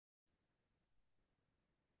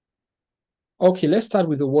Okay, let's start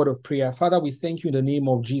with the word of prayer. Father, we thank you in the name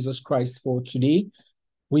of Jesus Christ for today.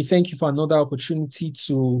 We thank you for another opportunity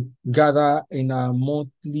to gather in our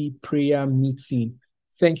monthly prayer meeting.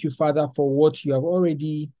 Thank you, Father, for what you have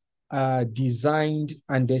already designed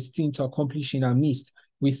and destined to accomplish in our midst.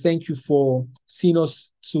 We thank you for seeing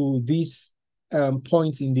us to this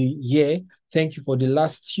point in the year. Thank you for the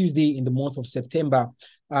last Tuesday in the month of September,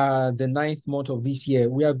 the 9th month of this year.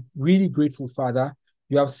 We are really grateful, Father.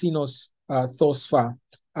 You have seen us thus far,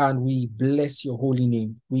 and we bless your holy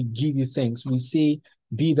name. We give you thanks. We say,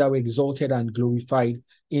 be thou exalted and glorified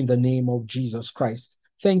in the name of Jesus Christ.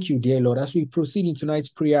 Thank you, dear Lord. As we proceed in tonight's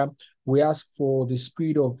prayer, we ask for the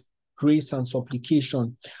spirit of grace and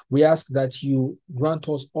supplication. We ask that you grant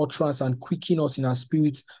us utterance and quicken us in our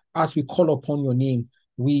spirits as we call upon your name.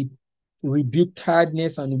 We rebuke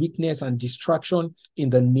tiredness and weakness and distraction in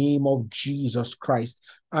the name of Jesus Christ.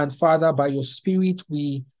 And Father, by your spirit,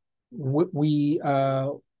 we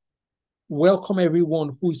welcome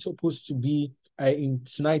everyone who is supposed to be in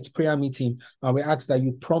tonight's prayer meeting, and we ask that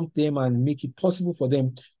you prompt them and make it possible for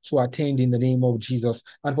them to attend in the name of Jesus.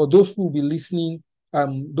 And for those who will be listening,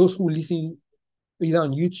 those who listen either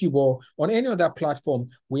on YouTube or on any other platform,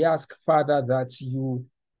 we ask, Father, that you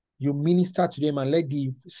minister to them and let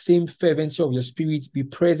the same fervency of your spirit be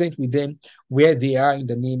present with them where they are in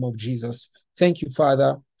the name of Jesus. Thank you,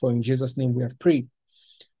 Father, for in Jesus' name we have prayed.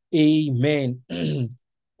 Amen.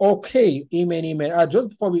 Okay, amen. Just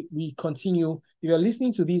before we continue, if you're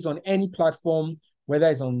listening to this on any platform, whether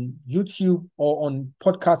it's on YouTube or on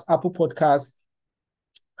podcast, Apple Podcasts,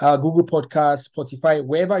 Google Podcasts, Spotify,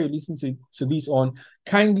 wherever you listen to this on,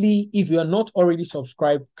 kindly, if you are not already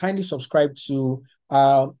subscribed, kindly subscribe to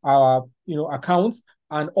our accounts,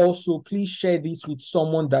 and also please share this with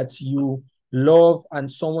someone that you love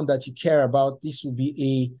and someone that you care about. This will be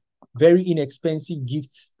a very inexpensive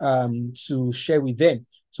gift to share with them.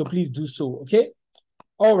 So please do so, okay?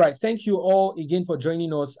 All right. Thank you all again for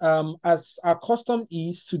joining us. As our custom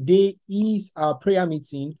is, today is our prayer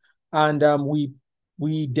meeting, and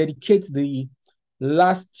we dedicate the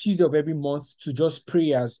last Tuesday of every month to just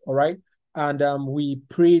prayers, all right? And we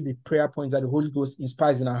pray the prayer points that the Holy Ghost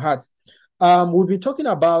inspires in our hearts. We've been talking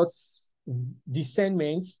about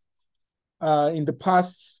discernment in the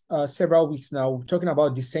past several weeks now. We're talking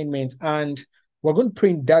about discernment, and we're going to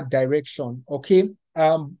pray in that direction, okay?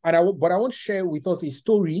 But I want to share with us a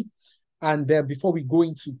story, and before we go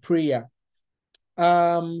into prayer,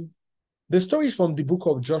 the story is from the book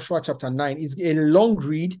of Joshua, chapter 9. It's a long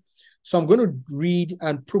read, so I'm going to read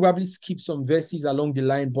and probably skip some verses along the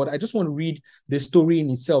line, but I just want to read the story in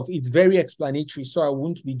itself. It's very explanatory, so I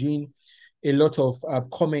won't be doing a lot of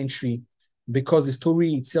commentary because the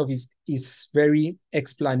story itself is very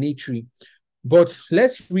explanatory. But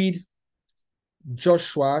let's read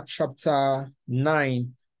Joshua chapter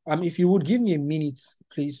 9. If you would give me a minute,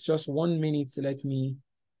 please, just 1 minute, let me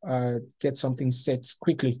get something set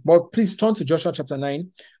quickly. But please turn to Joshua chapter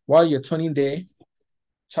 9 while you're turning there.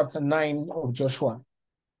 Chapter 9 of Joshua.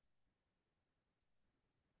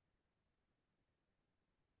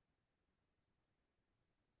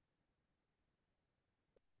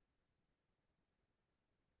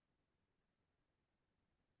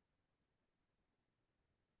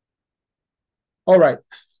 All right.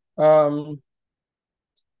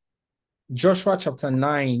 Joshua chapter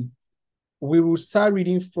 9. We will start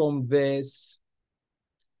reading from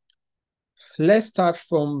let's start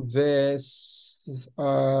from verse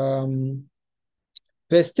 3.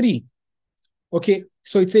 Okay,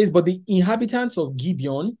 so it says, but the inhabitants of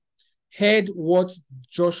Gibeon heard what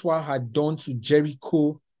Joshua had done to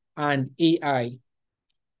Jericho and Ai.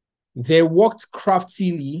 They walked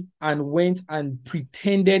craftily and went and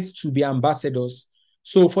pretended to be ambassadors.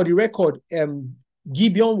 So for the record,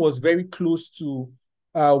 Gibeon was very close to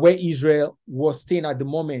where Israel was staying at the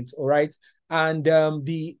moment, all right? And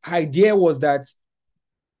the idea was that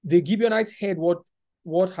the Gibeonites heard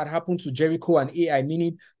what had happened to Jericho and Ai,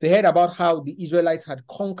 meaning they heard about how the Israelites had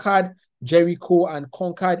conquered Jericho and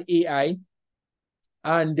conquered Ai,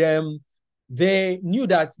 and they knew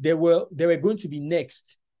that they were going to be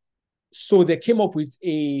next. So they came up with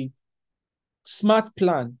a smart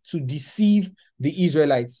plan to deceive the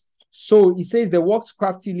Israelites. So it says they walked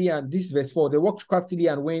craftily, and this is verse 4, they walked craftily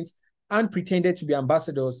and went and pretended to be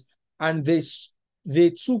ambassadors, and they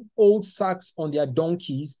took old sacks on their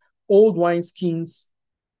donkeys, old wineskins,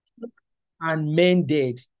 and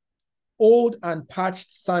mended old and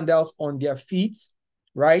patched sandals on their feet,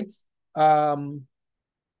 right?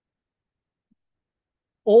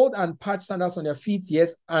 Old and patched sandals on their feet,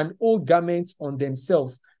 yes, and old garments on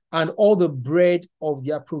themselves. And all the bread of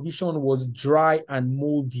their provision was dry and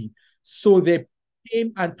moldy. So they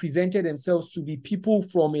came and presented themselves to be people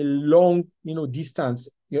from a long, distance.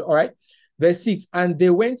 All right. Verse 6, and they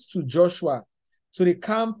went to Joshua to the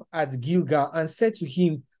camp at Gilgal and said to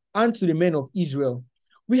him and to the men of Israel,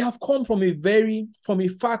 we have come from a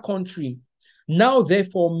far country. Now,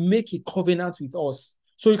 therefore, make a covenant with us.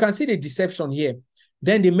 So you can see the deception here.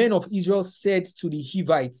 Then the men of Israel said to the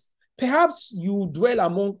Hivites, perhaps you dwell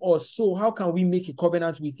among us, so how can we make a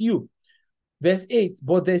covenant with you? Verse 8,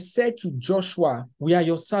 but they said to Joshua, we are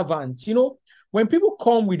your servants. When people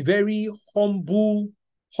come with very humble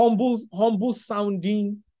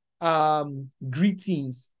sounding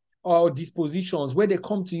greetings or dispositions, where they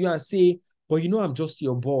come to you and say, but I'm just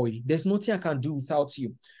your boy. There's nothing I can do without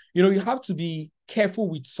you. You have to be careful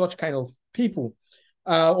with such kind of people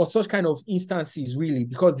or such kind of instances, really,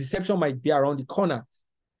 because deception might be around the corner.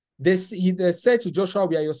 They said to Joshua,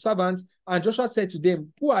 we are your servants. And Joshua said to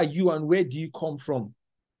them, who are you and where do you come from?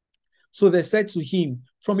 So they said to him,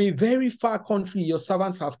 from a very far country your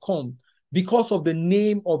servants have come because of the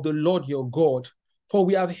name of the Lord your God. For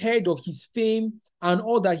we have heard of his fame and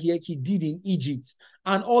all that he did in Egypt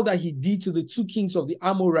and all that he did to the two kings of the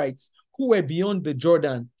Amorites who were beyond the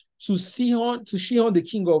Jordan, to Sihon the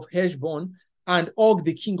king of Heshbon and Og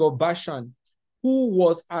the king of Bashan, who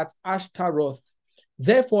was at Ashtaroth.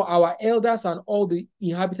 Therefore, our elders and all the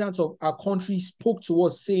inhabitants of our country spoke to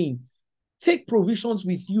us, saying, take provisions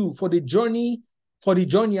with you for the journey,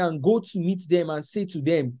 and go to meet them and say to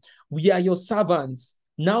them, we are your servants.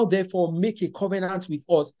 Now, therefore, make a covenant with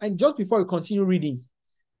us. And just before I continue reading,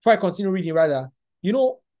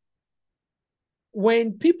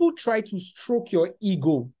 when people try to stroke your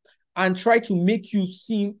ego and try to make you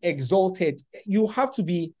seem exalted, you have to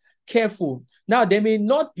be careful. Now, they may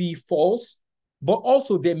not be false, but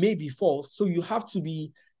also they may be false. So you have to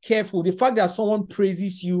be careful. The fact that someone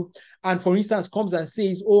praises you and, for instance, comes and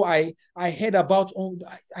says, I heard about,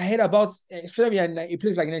 especially in a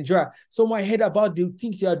place like Nigeria, I heard about the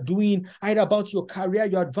things you are doing. I heard about your career,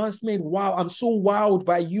 your advancement. Wow, I'm so wowed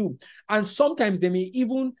by you. And sometimes they may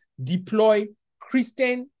even deploy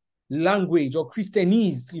Christian language or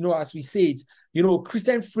Christianese, as we say it,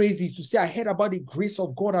 Christian phrases to say, I heard about the grace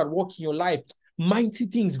of God at work in your life. Mighty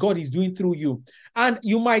things God is doing through you. And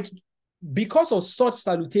you might, because of such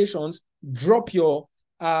salutations, drop your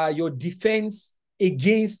defense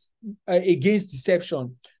against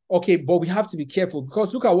deception. Okay, but we have to be careful,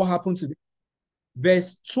 because look at what happened to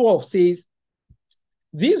verse 12 says,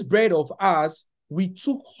 this bread of ours we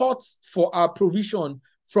took hot for our provision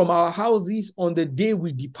from our houses on the day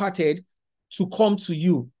we departed to come to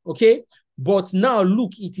you. Okay, but now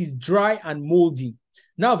look, it is dry and moldy.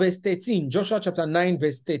 Now, verse 13, Joshua chapter 9,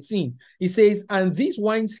 verse 13, it says, and these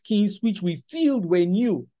wineskins which we filled were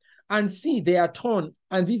new, and see, they are torn,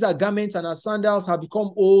 and these are garments, and our sandals have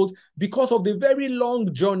become old because of the very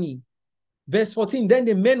long journey. Verse 14, then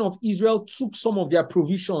the men of Israel took some of their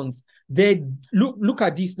provisions. They look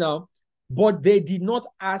at this now, but they did not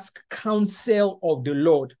ask counsel of the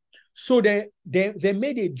Lord. So they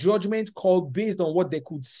made a judgment call based on what they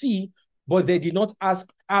could see, but they did not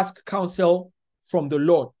ask counsel from the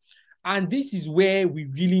Lord. And this is where we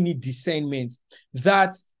really need discernment,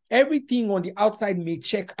 that everything on the outside may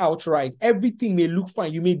check out right. Everything may look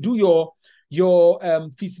fine. You may do your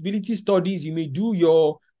feasibility studies. You may do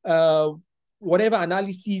your whatever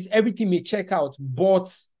analysis. Everything may check out,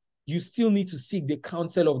 but you still need to seek the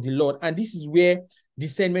counsel of the Lord. And this is where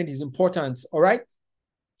discernment is important. All right.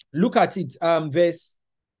 Look at it. Verse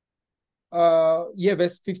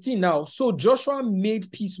 15 now. So Joshua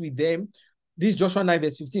made peace with them. This is Joshua 9,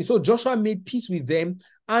 verse 15. So Joshua made peace with them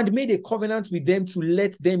and made a covenant with them to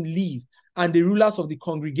let them leave. And the rulers of the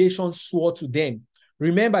congregation swore to them.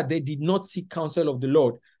 Remember, they did not seek counsel of the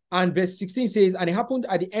Lord. And verse 16 says, and it happened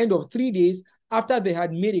at the end of 3 days after they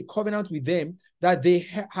had made a covenant with them, that they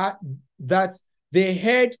heard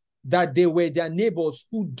that they were their neighbors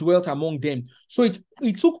who dwelt among them. So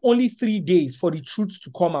it took only 3 days for the truth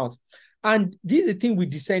to come out. And this is the thing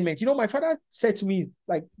with discernment. My father said to me,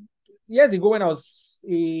 like, years ago when I was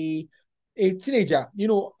a teenager, I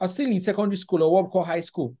was still in secondary school or what we call high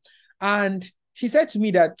school. And he said to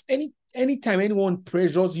me that anytime anyone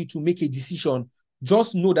pressures you to make a decision,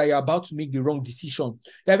 just know that you're about to make the wrong decision.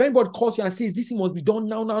 That if anybody calls you and says, this thing must be done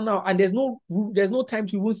now, and there's no time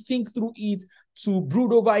to even think through it, to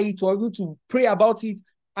brood over it, or even to pray about it.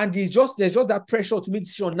 And there's just that pressure to make a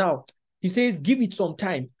decision now. He says, give it some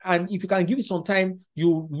time. And if you can give it some time,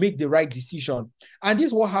 you make the right decision. And this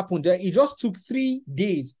is what happened there. It just took 3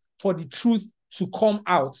 days for the truth to come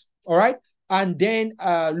out. All right. And then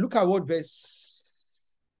look at what verse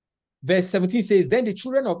Verse 17 says, then the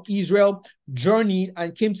children of Israel journeyed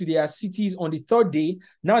and came to their cities on the third day.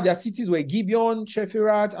 Now their cities were Gibeon,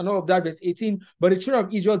 Shepherad, and all of that. Verse 18, but the children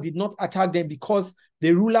of Israel did not attack them because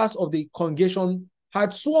the rulers of the congregation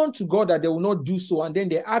had sworn to God that they will not do so. And then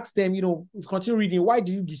they asked them, continue reading, why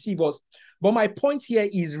did you deceive us? But my point here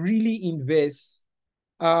is really in verse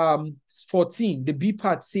 14. The B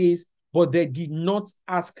part says, but they did not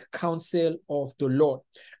ask counsel of the Lord.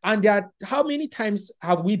 And how many times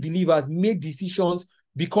have we believers made decisions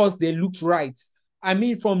because they looked right? I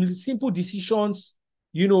mean, from simple decisions,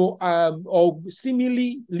 or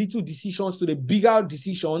seemingly little decisions to the bigger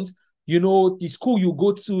decisions, the school you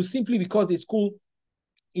go to, simply because the school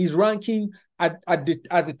is ranking as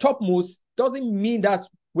the topmost, doesn't mean that's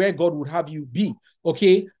where God would have you be,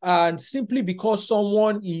 okay? And simply because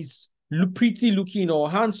someone is pretty looking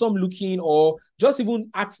or handsome looking or just even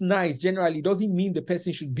acts nice generally doesn't mean the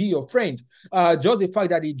person should be your friend. Just the fact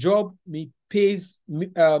that the job pays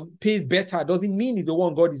better doesn't mean it's the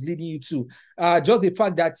one God is leading you to. Just the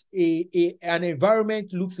fact that an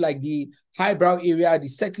environment looks like the highbrow area, the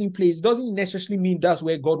settling place, doesn't necessarily mean that's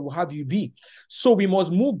where God will have you be. So we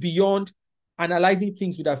must move beyond analyzing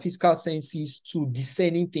things with our physical senses to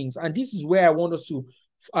discerning things. And this is where I want us to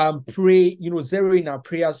pray, zero in our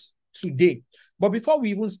prayers today. But before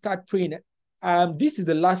we even start praying, this is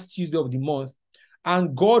the last Tuesday of the month,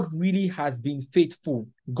 and God really has been faithful.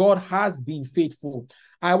 God has been faithful.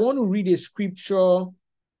 I want to read a scripture.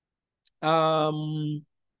 I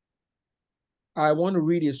want to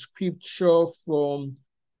read a scripture from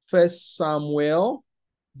 1 Samuel.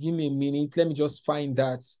 Give me a minute. Let me just find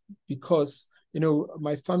that, because,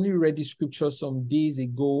 my family read the scripture some days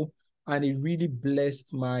ago, and it really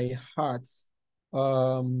blessed my heart.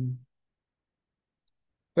 1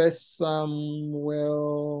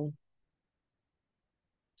 Samuel.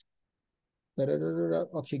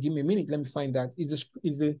 Okay, give me a minute. Let me find that.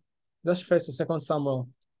 That's 1st or 2nd Samuel,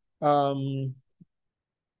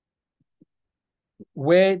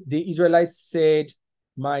 where the Israelites said,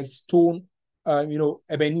 "My stone,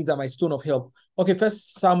 Ebenezer, my stone of help." Okay, 1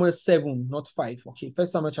 Samuel 7, not 5. Okay, 1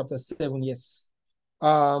 Samuel chapter 7. Yes.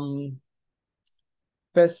 1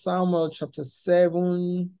 Samuel chapter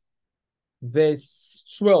 7. Verse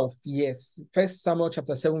 12, yes. 1 Samuel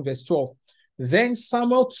chapter 7, verse 12. Then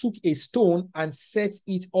Samuel took a stone and set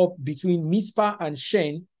it up between Mizpah and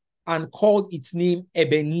Shen and called its name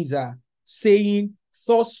Ebenezer, saying,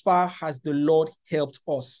 "Thus far has the Lord helped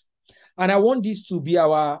us." And I want this to be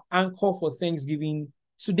our anchor for Thanksgiving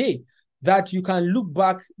today, that you can look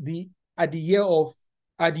back at the year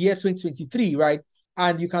 2023, right?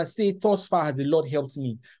 And you can say, "Thus far has the Lord helped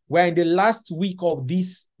me." We're in the last week of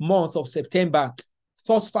this month of September.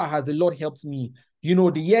 Thus far has the Lord helped me.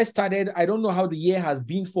 The year started. I don't know how the year has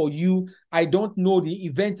been for you. I don't know the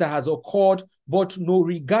event that has occurred, but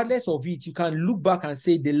regardless of it, you can look back and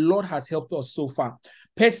say, the Lord has helped us so far.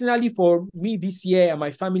 Personally, for me this year and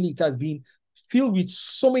my family, it has been filled with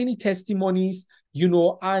so many testimonies,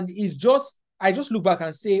 and I just look back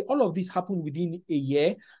and say, all of this happened within a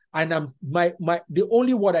year. And the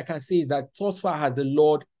only word I can say is that thus far has the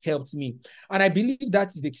Lord helped me. And I believe that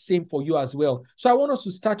is the same for you as well. So I want us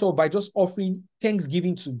to start off by just offering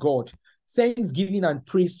thanksgiving to God. Thanksgiving and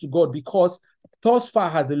praise to God, because thus far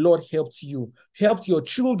has the Lord helped you. Helped your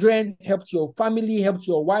children, helped your family, helped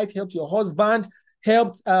your wife, helped your husband,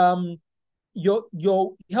 helped helped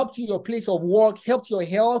you your place of work, helped your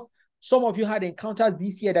health. Some of you had encounters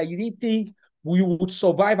this year that you didn't think you would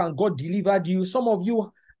survive, and God delivered you. Some of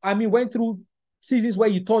you, went through seasons where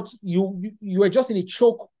you thought you were just in a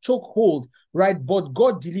chokehold, right? But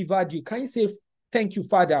God delivered you. Can you say, "Thank you,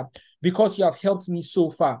 Father, because you have helped me so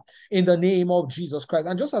far," in the name of Jesus Christ?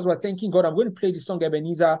 And just as we're thanking God, I'm going to play the song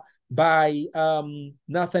Ebenezer by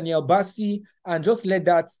Nathaniel Bassey, and just let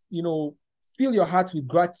that, fill your heart with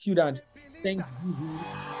gratitude and thanksgiving.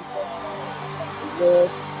 Lord,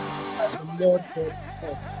 Lord, so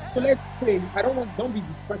let's pray. Don't be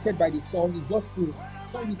distracted by the song. It's just to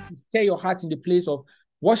stir your heart in the place of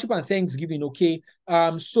worship and thanksgiving, okay?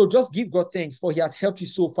 So just give God thanks, for he has helped you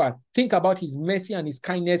so far. Think about his mercy and his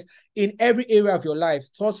kindness in every area of your life.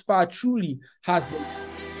 Thus far, truly has the...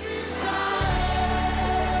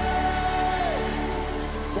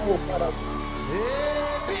 Oh, Father.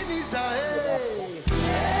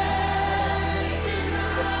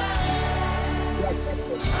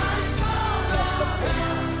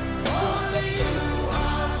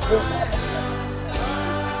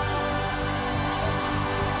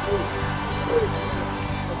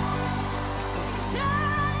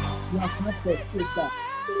 You have not forsaken that.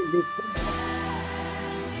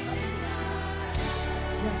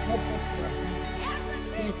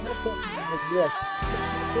 Thank help us in our work. That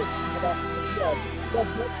help us in our career. That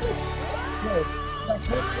help us in our health. That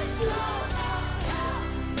help us in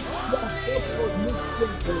that help us make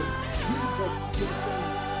changes. Jesus,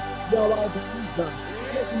 you are our believer.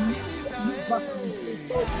 Let me look back and say,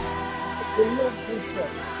 so far as the Lord helped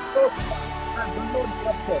us. So far as the Lord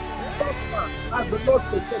helped us. So far as the Lord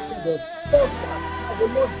protected us. So far as the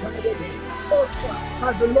Lord guided us. So far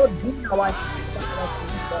as the Lord been our health and our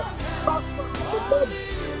believer. So far as the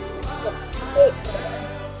Lord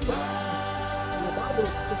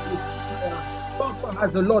so far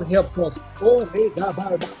as the Lord helped us.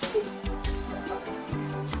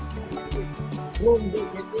 Oh,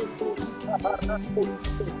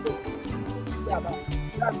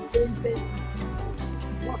 that same thing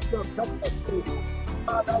must have helped us too.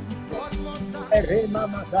 Father, we thank you.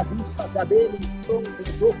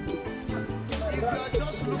 If you are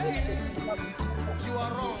just looking, you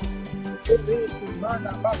are wrong. So far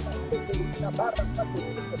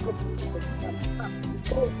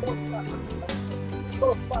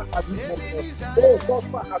have you helped us. Oh, so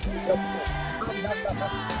far have you helped us.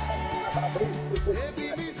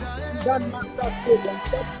 That master said that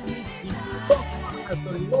so far as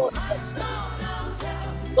the Lord helped us.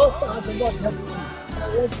 So far as the Lord helped me.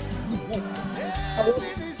 I want to be helped. I want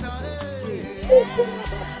to be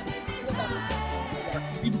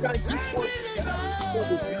you can keep on for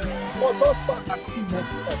the ground. But so far as he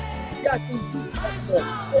helped us. Yeah, to keep us up.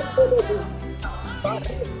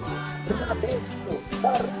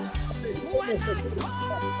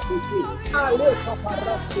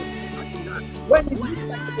 When it looks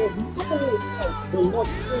like there was no way out, the Lord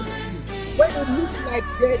came to you. When it looked like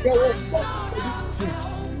there was something for you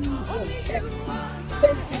to do,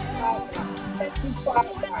 thank you, Father. Thank you,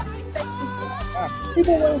 Father. Thank you, Father.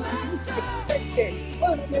 Even when we least expected,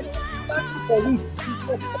 when we were planning for it, you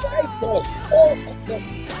surprised us. Oh, God.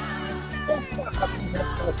 So far have you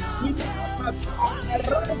helped us. We may not have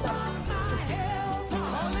arrived at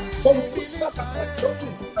but we look back at our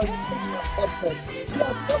struggles and we say you have helped us. You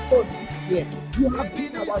have helped us this year. You have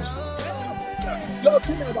been our you have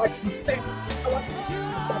been our defense. Our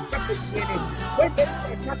attack again. When they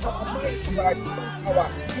attack our mind to our strong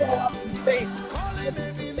power, you are our defense.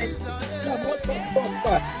 You have helped us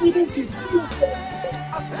prosper. Even to feel so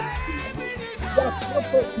after you have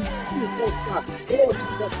helped us to feel prosper. Oh,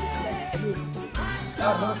 Jesus, we thank you. So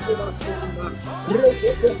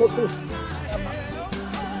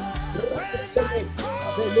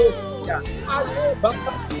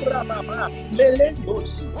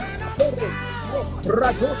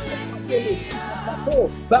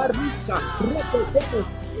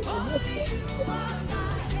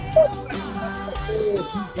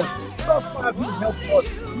far you helped us.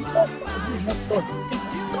 So far you helped us.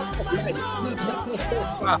 You helped us so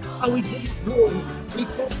far. And we give you glory. We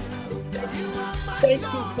come. Thank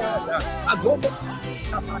you, Father. I go back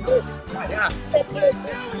to Kapados.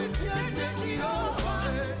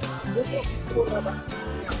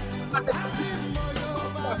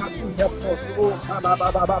 Have you helped us? Oh,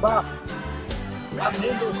 Baba.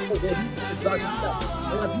 Amemos poderísimo Zagida,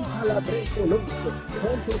 la vida la brecho losto,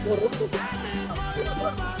 pronto corroto de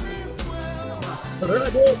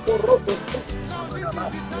Rade corroto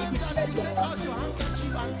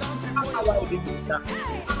our Ebenezer,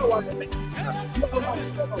 our Ebenezer, you are our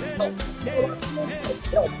son of help, you are our son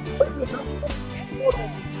of help. When we have more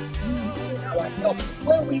of you, need our help.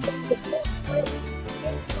 When we have the best help,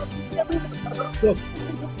 everyone around us,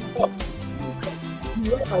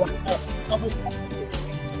 you are our help.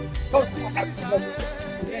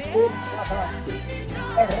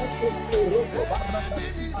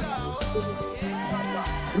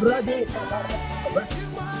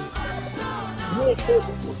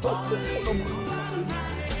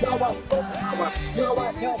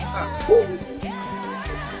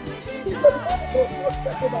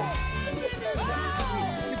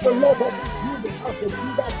 love of you because the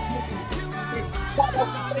Judas Father,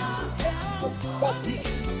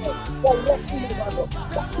 for watching over us,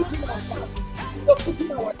 for keeping our family, for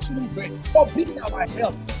keeping our children, for being our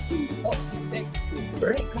help. Jesus, thank you.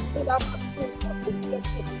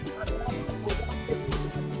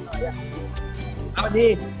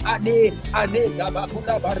 Ane,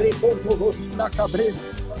 Gabakuna Bareko, Snaka Brez.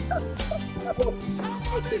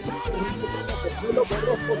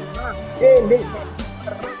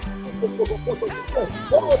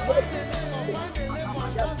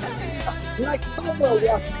 Like Samuel, we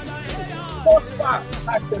are saying, prosper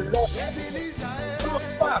as the Lord helps us.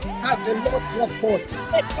 Prosper as the Lord helps us.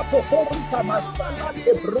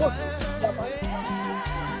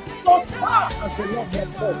 Thus far has the Lord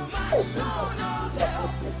helped us. Oh, King of Kings, you have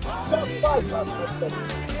helped us. Thus far you have helped us.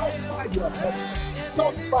 Thus far you have helped us.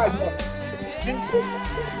 Thus far you have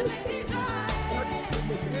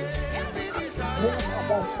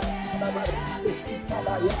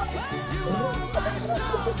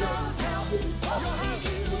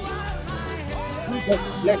Jesus,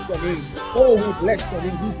 bless your name. Oh, we bless your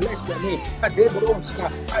name. We bless your name. Adeboroska,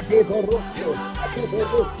 Adeborosko,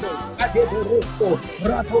 Adeborosko, Adeborosko,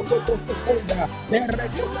 Rakoto Seconda,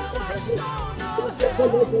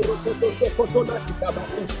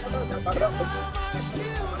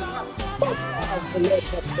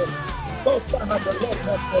 Costa has the Lord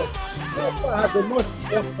helped us. Costa has the Lord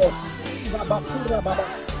helped us. Babakura Baba.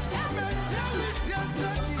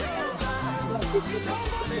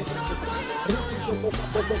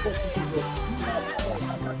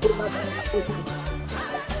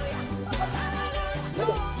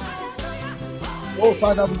 Oh,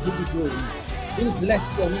 Father, we give you glory. We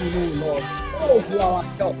bless your name, Lord. Oh, you are our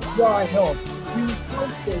help. You are our help. We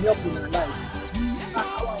come for help in our life. You are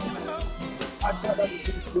our help. Our Father, we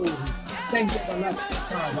give you glory. Thank you, everlasting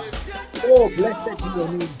Father. Oh, blessed be your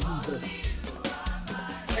name, Jesus.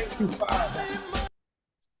 Thank you, Father.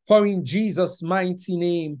 For in Jesus' mighty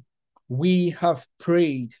name, we have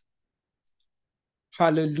prayed.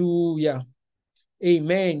 Hallelujah.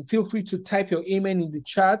 Amen. Feel free to type your amen in the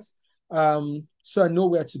chat so I know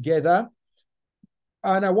we're together.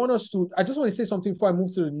 And I just want to say something before I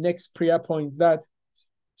move to the next prayer point, that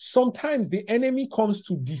sometimes the enemy comes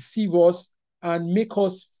to deceive us and make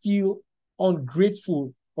us feel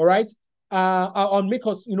ungrateful, all right? Or make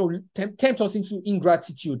us, tempt us into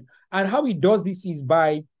ingratitude. And how he does this is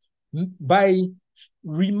by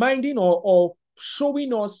reminding or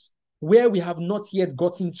showing us where we have not yet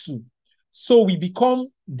gotten to. So we become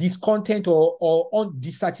discontent or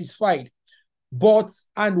dissatisfied.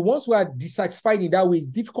 And once we are dissatisfied in that way, it's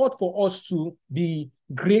difficult for us to be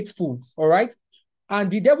grateful, all right? And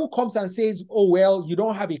the devil comes and says, oh, well, you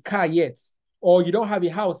don't have a car yet, or you don't have a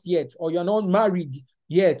house yet, or you're not married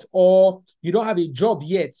yet, or you don't have a job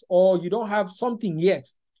yet, or you don't have something yet.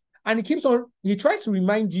 And he tries to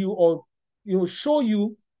remind you or, show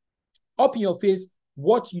you up in your face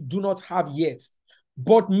what you do not have yet.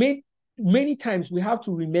 But many times we have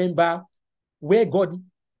to remember where God,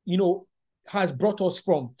 has brought us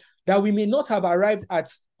from, that we may not have arrived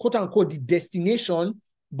at quote unquote the destination,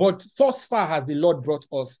 but thus far has the Lord brought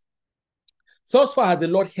us. Thus far has the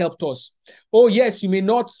Lord helped us. Oh yes, you may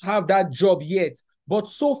not have that job yet, but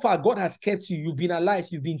so far God has kept you. You've been alive,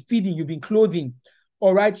 you've been feeding, you've been clothing.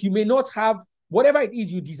 All right, you may not have whatever it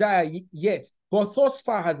is you desire yet, but thus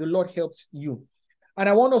far has the Lord helped you. And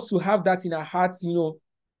I want us to have that in our hearts,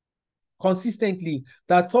 consistently,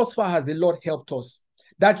 that thus far has the Lord helped us.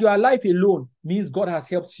 That you are alive alone means God has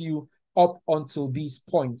helped you up until this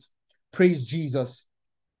point. Praise Jesus.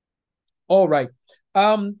 All right.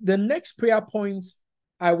 The next prayer point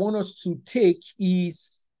I want us to take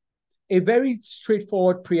is a very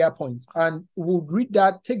straightforward prayer point. And we'll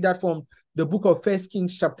take that from the book of 1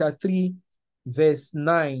 Kings chapter 3, verse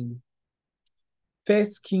 9. 1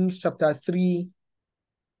 Kings chapter 3,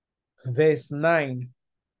 verse 9.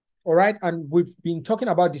 All right. And we've been talking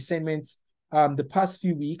about discernment the past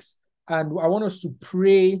few weeks, and I want us to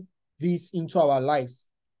pray this into our lives.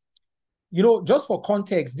 Just for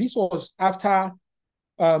context, this was after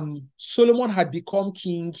Solomon had become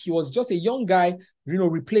king. He was just a young guy,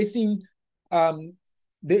 replacing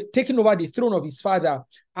taking over the throne of his father,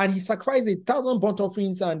 and he sacrificed 1,000 burnt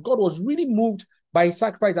offerings, and God was really moved by his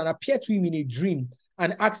sacrifice and appeared to him in a dream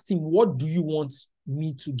and asked him, what do you want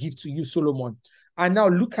me to give to you, Solomon? And now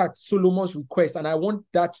look at Solomon's request, and I want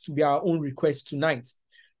that to be our own request tonight.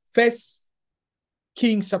 1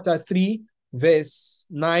 Kings chapter 3, verse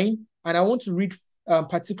 9, and I want to read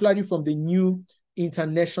particularly from the New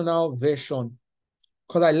International Version,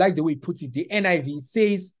 because I like the way it puts it. The NIV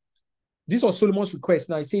says, this was Solomon's request.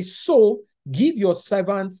 Now it says, so give your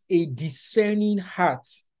servants a discerning heart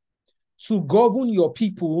to govern your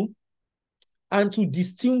people and to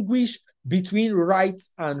distinguish between right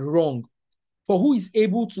and wrong. For who is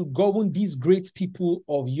able to govern these great people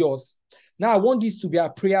of yours? Now, I want this to be a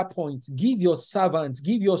prayer point. Give your servant,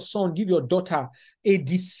 give your son, give your daughter a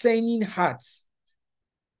discerning heart,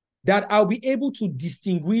 that I'll be able to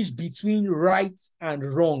distinguish between right and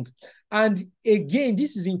wrong. And again,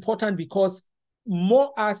 this is important because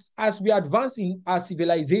more as we advance in our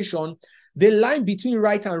civilization, the line between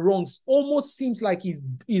right and wrongs almost seems like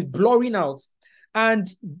is blurring out. And,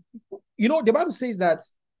 the Bible says that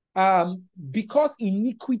because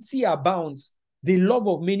iniquity abounds, the love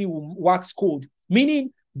of many will wax cold.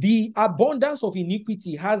 Meaning the abundance of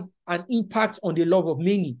iniquity has an impact on the love of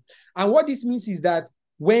many. And what this means is that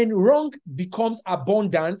when wrong becomes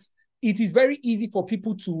abundant, it is very easy for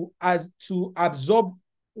people to absorb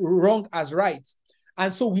wrong as right.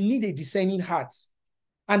 And so we need a discerning heart.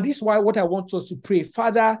 And this is why what I want us to pray,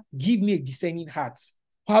 Father, give me a discerning heart.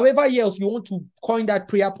 However else you want to coin that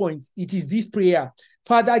prayer point, it is this prayer.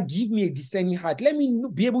 Father, give me a discerning heart. Let me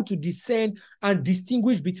be able to discern and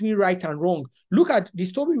distinguish between right and wrong. Look at the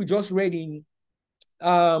story we just read in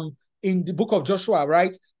the book of Joshua,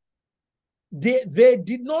 right? They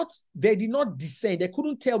did not discern. They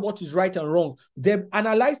couldn't tell what is right and wrong. They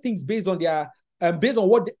analyzed things based on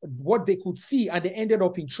what they could see, and they ended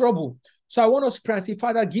up in trouble. So I want us to pray and say,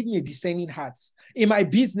 Father, give me a discerning heart. In my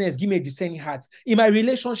business, give me a discerning heart. In my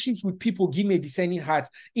relationships with people, give me a discerning heart.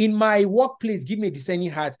 In my workplace, give me a discerning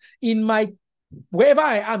heart. Wherever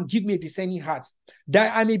I am, give me a discerning heart,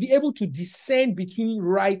 that I may be able to discern between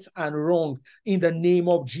right and wrong in the name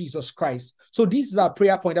of Jesus Christ. So this is our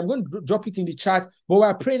prayer point. I'm going to drop it in the chat, but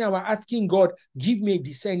we're praying and we're asking God, give me a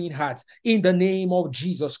discerning heart in the name of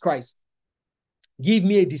Jesus Christ. Give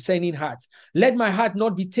me a discerning heart. Let my heart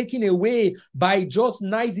not be taken away by just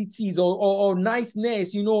niceties or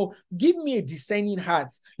niceness. Give me a discerning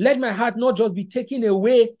heart. Let my heart not just be taken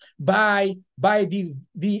away by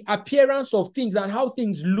the appearance of things and how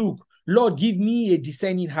things look. Lord, give me a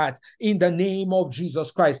discerning heart in the name of Jesus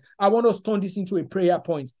Christ. I want us to turn this into a prayer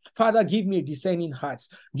point. Father, give me a discerning heart.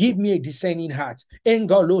 Give me a discerning heart.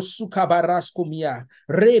 Engalo sukabaraskomia.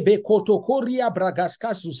 Rebe kotokoria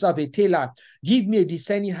bragaska susavetela. Give me a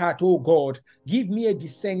discerning heart, oh God. Give me a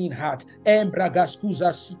discerning heart.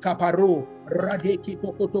 Embragaskuza sikaparo. Radeki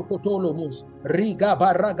tokotokotolomus. Riga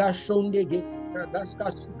baraga shondege.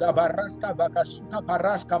 Bragaska sugabaraska vakasuka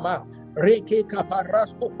paraskama. Reke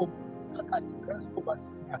kaparasko.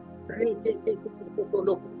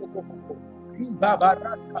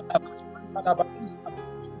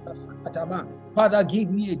 Father,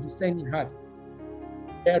 give me a discerning heart.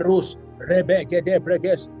 Eros Rebeke de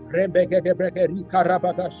Breges, Rebeke de Breke,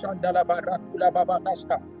 Ricarabaga, Shandala Barakula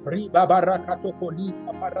Babagaska, Riba Barakato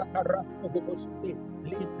Colita, Barakarasco Bogosite,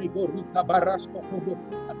 Librigo Rica Barasco,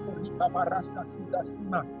 Rica Barasca,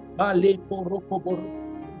 Sima, Male Coroco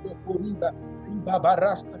Borriba, Riba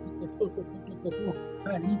Barasca, Soso Cotoco,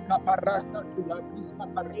 Rica Parasca, Tula Brisca,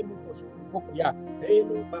 Paremus, Cocoya,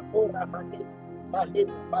 Elo Bacora Manes, Male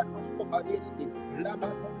Barasco Bareski,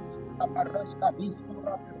 Lama Parasca,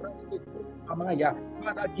 Bistora, Parasca, Amaya.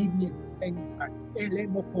 Father, give me a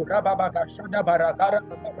Elemo Rababaga, Shada Baragara,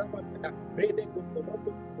 Barabana, Rede,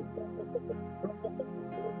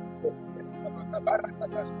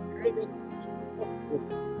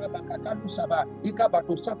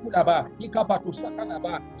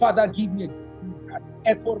 Father, give me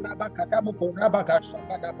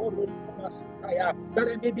that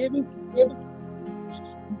I may be able to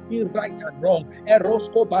be right and wrong.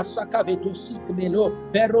 Erosko basaka vetosik melo,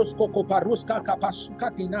 Berosco coparuska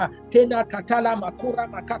capasucatina, Tena catala makura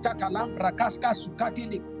makata talambra casca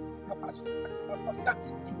sucatili.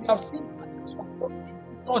 You have seen patterns of God. This is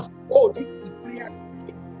not, oh, this is prayer.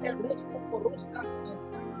 Erosco poroska,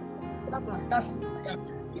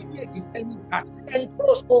 give me a discerning heart.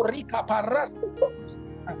 Encrosco rica parasco,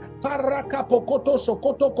 Paraca pocoto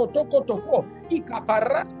socoto cotoco toco, Ica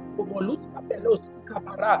parasco. Moluska peloska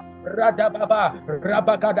para radababa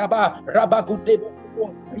rabagadaba rabagudebo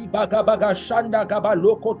ribagabaga shanda gaba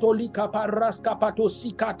lokotolika paraska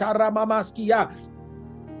patosika taramamaskiya.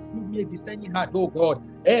 Give me a discerning heart, oh God.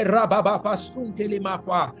 Rababa fasuntele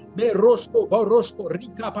makwa merosko borosko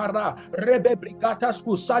rika para rebe brigatas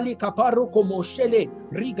kusali kaparo como shele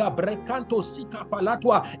riga brekanto sika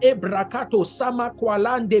palatwa ebrakato sama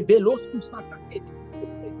kwalande belosku sakate.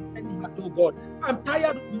 Oh God, I'm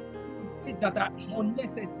tired of things that are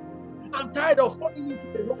unnecessary. I'm tired of falling into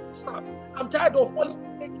the wrong trap. I'm tired of falling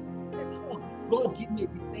into the wrong. God, give me a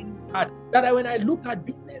discerning heart that when I look at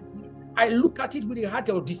business, I look at it with a heart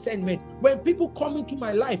of discernment. When people come into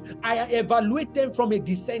my life, I evaluate them from a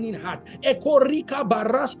discerning heart. Ekorika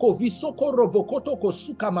barasko visoko robokoto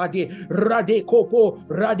kosukamade radekopo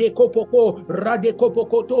radekopoko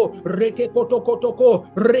radekopokoto rekekotokotoko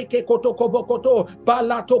rekekotokobokoto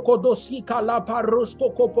balatokodosika la parosko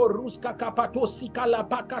koporuska kapatosika la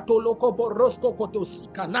pakato lokoporosko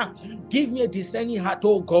kotosika na. Give me a discerning heart,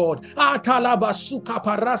 oh God. Atalabasuka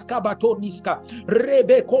paraska batoniska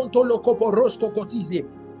rebe konto Koporosko kotize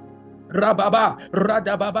rababa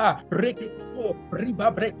radababa reketo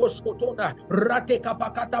ribabrekoskotona rateka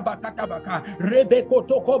pakata bakata baka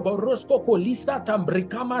rebekotoko borosko kolisa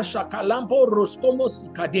tambrikama shakalampo roskomo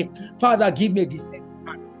sikade. Father, give me this.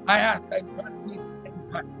 I ask that you grant me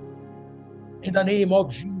In the name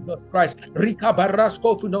of Jesus Christ, Rika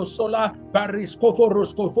Barasko Funosola, Bariscofo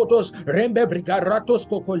Roscofotos, Rembe Brigaratos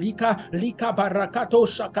Cocolika, Lika Barakato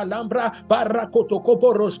Shakalambra, Barakoto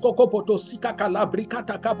Kopo Roscopoto Sika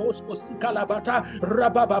Calabricata Cabosco Sika Labata,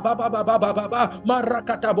 Rabababababababa,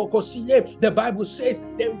 Marakata Bocosie. The Bible says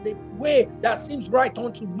there is a way that seems right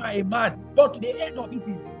unto my man, but the end of it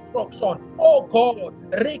is destruction. Oh God,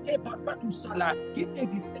 Reke Papatu Sala, give me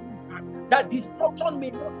the heart that destruction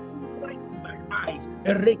may not seem right in my eyes.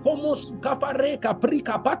 Rekomo sukapareka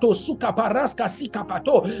prikapato sukaparaska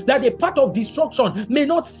sikapato, that the path of destruction may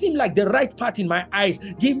not seem like the right path in my eyes.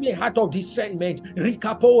 Give me a heart of discernment.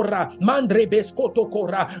 Rikapora mandre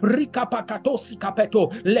beskotokora rikapakato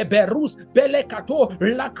sikapeto leberus belekato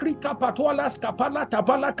lakrikapato alaskapala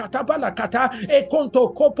tabala katabala kata ekonto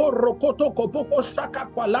kopo rokoto kopoko shaka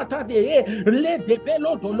kwalata de le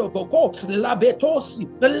debelo doloboko labetosi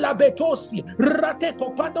rate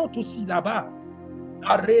kopado to silaba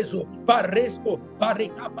Arezo, Baresco,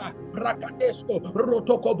 Barekapa, Rakatesco,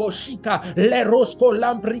 Rotokoboshika, Lerosco,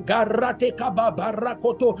 Lambrigarate Kaba,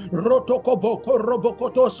 Barakoto, Rotokoboko,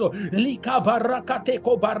 Robokotoso, Lika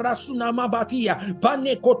Barakateko, Barasunama Bafia,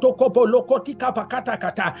 Banekotokobo, Lokotika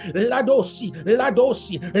Pakatakata, Ladosi,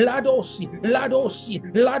 Ladosia,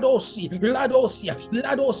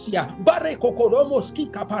 Bareko Koromos,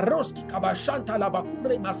 Kika Paroski, Kabashanta,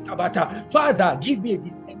 Labakure Maskabata. Father, give me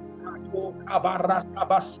this.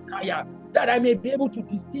 That I may be able to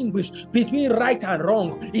distinguish between right and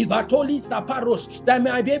wrong. Ivatoli saparos, that I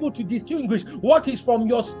may be able to distinguish what is from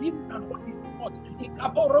your spirit and what is not.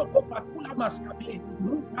 Ikaboroko pakula maskabe,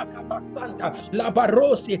 ruka kabasanta,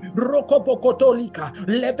 labarose, rokopokotolika,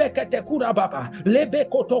 lebekete kurababa,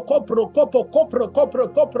 lebekoto kopro,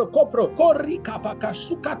 korika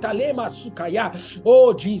pakashuka talema sukaya.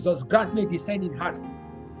 Oh Jesus, grant me discerning heart.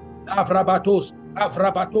 Avrabatos,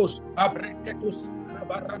 Abreketos,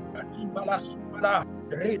 Barraska, Timbalasumala,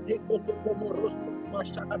 Rete Kotokomoros,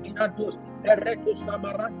 Mashanaminatos, Eretos,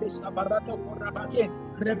 Amarantes, Abarato, Korabake,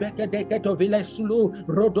 Rebecca de Keto Vilesulu,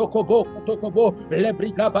 Rodokobo, Kotokobo,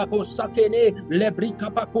 Lebrigabako Sakene,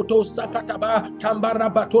 Lebricapacoto Sakataba,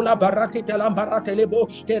 Tambarabatola Barate Talambarate Lebo,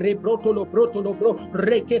 Terebrotolo Brotolo,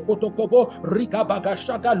 Reke Kotokobo,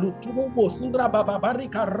 Rigabagashaga, Lutumo, Sura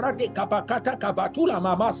Babarika, Rade Kabakata Kabatula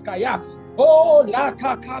Mamaskaya. Oh,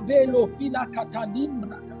 Lata Cabelo, Fila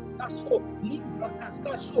Catalimbra, Cascaso, Limbra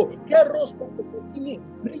Cascaso, Keros Kokotini,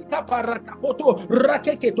 Rika Paracapoto,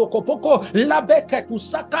 Rakeke Tokopoko, Labeke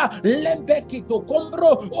Tusaka, Lembeki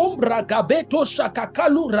Tokombro, Ombra Gabeto,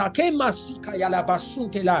 Shakakalu, Rakema Sika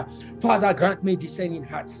Yalabasuntela. Father, grant me discerning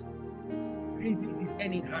hearts. Give me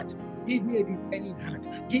discerning heart. Give me a discerning heart.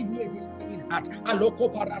 Give me a discerning heart. Aloko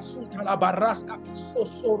Parasunta la Baraska,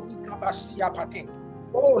 Sosorika Basia Pate.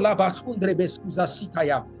 Oh,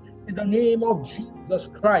 in the name of Jesus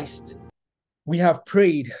Christ, we have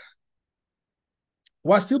prayed.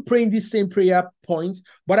 We're still praying this same prayer point,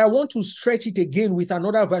 but I want to stretch it again with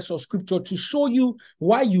another verse of scripture to show you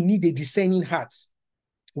why you need a discerning heart.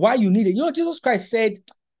 Why you need it. You know, Jesus Christ said,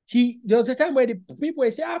 there was a time where the people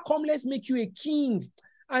would say, come, let's make you a king.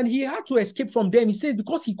 And he had to escape from them. He says,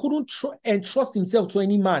 because he couldn't entrust himself to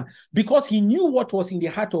any man, because he knew what was in the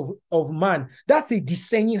heart of man. That's a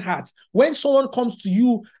discerning heart. When someone comes to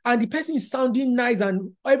you and the person is sounding nice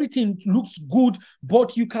and everything looks good,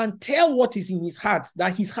 but you can tell what is in his heart,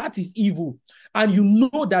 that his heart is evil. And you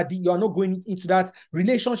know that you are not going into that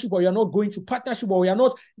relationship, or you're not going to partnership, or you're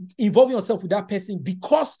not involving yourself with that person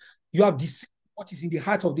because you have discerned what is in the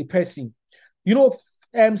heart of the person. You know,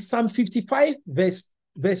 Psalm 55 verse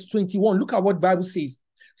 21. Look at what the Bible says.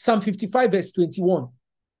 Psalm 55 verse 21.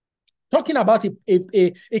 Talking about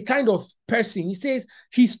a kind of person. He says,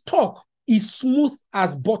 his talk is smooth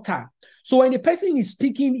as butter. So when the person is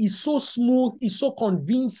speaking, is so smooth, is so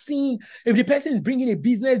convincing. If the person is bringing a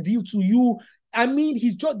business deal to you, I mean,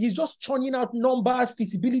 he's just churning out numbers,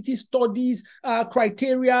 feasibility studies,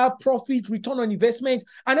 criteria, profit, return on investment,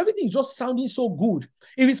 and everything is just sounding so good.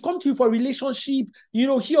 If it's come to you for a relationship, you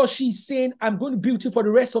know, he or she is saying, I'm going to be with you for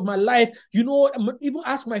the rest of my life. You know, even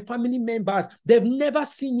ask my family members, they've never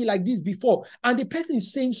seen me like this before. And the person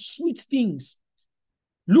is saying sweet things.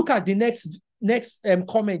 Look at the next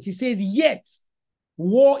comment. He says, yet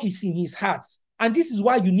war is in his heart. And this is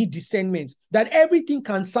why you need discernment, that everything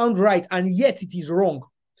can sound right and yet it is wrong.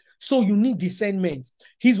 So you need discernment.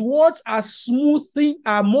 His words are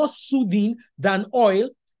more soothing than oil,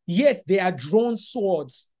 yet they are drawn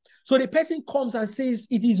swords. So the person comes and says,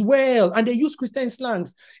 it is well, and they use Christian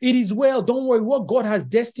slangs. It is well, don't worry, what God has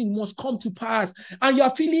destined must come to pass. And you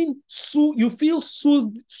are feeling soothed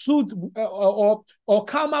or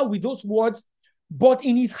calmer with those words. but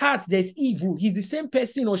in his heart there's evil. He's the same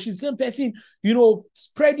person, or she's the same person,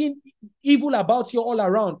 spreading evil about you all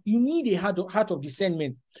around. You need a heart of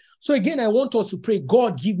discernment. So again, I want us to pray,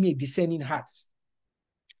 God, give me a discerning heart.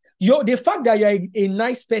 The fact that you're a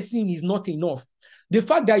nice person is not enough. The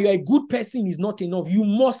fact that you're a good person is not enough. You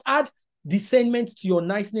must add discernment to your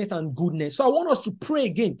niceness and goodness. So I want us to pray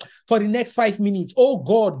again for the next 5 minutes. Oh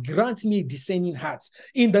God, grant me a discerning heart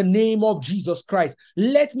in the name of Jesus Christ.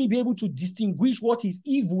 Let me be able to distinguish what is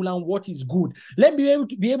evil and what is good. Let me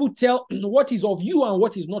be able to tell what is of you and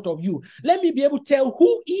what is not of you. Let me be able to tell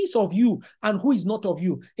who is of you and who is not of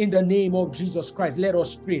you in the name of Jesus Christ. Let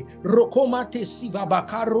us pray. God,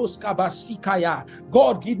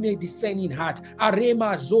 give me a discerning heart.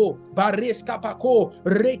 Arema zo bareska pako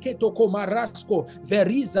reketoko marasko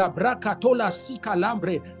veriza brakatola sika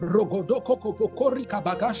lambre rogodoko kopokori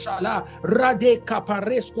kabagashala rade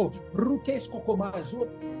kaparesko rutesko komazo.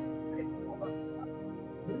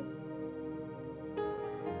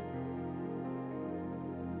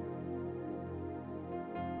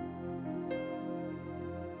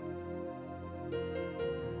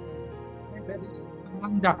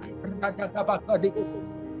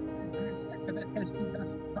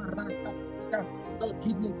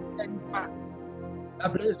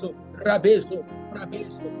 Abrezo, rabezo,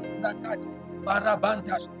 racatis,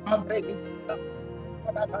 barabantas, ambregi,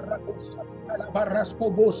 barrasco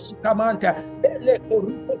bos, camanta, belle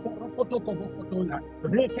coruco, cobocotola,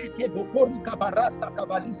 rekeke, bocorica, barrasta,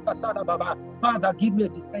 cabalisca, sada baba. Father, give me a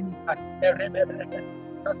discerning heart.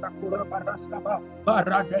 Sakura barraska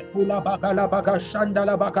barra de kula bagala baga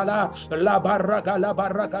shandala bagala la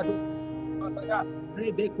barraga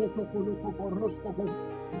Rebeko tokolo koborosco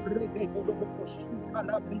Rebeko loboko shika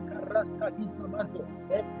la brinca raska di samato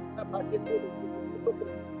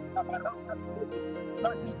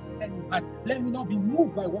let me not be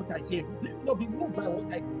moved by what I hear. Let me not be moved by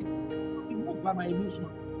what I see. Let me not be moved by my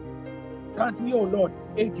emotions. Grant me, oh Lord,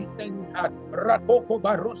 a discerning heart. Rakoko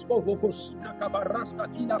barosco vokosika kabaraska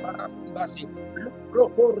kila baraski basi.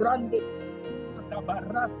 Roko rande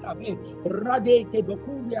kabaraska be. Rade ke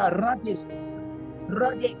dokuria rades.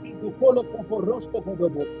 Rade ke dokolo koborosco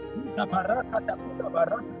kobobo. Kabaraka takuda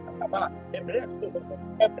baraka takaba.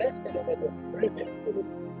 Ebreske lebedo.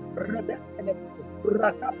 Rebeske lebedo.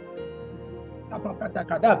 Raka.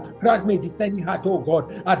 Grant me discerning heart, oh God.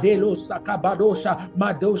 Adelo sakabadosha,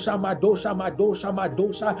 madosha,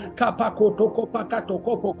 kapakoto kopakato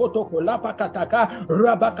kopokotoko lapakataka,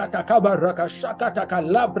 rabakataka baraka shakataka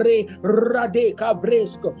labre, radeka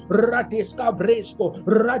bresco, radeska bresco,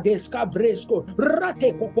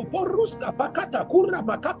 rate kokoporuska pakata kura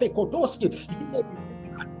makape kotoski.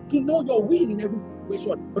 To know your will in every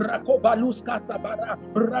situation. Rakobaluska sabara,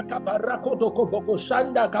 rakabarako dokoboko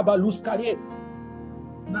shanda kabaluskare.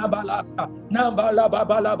 Nabalaska, Nambala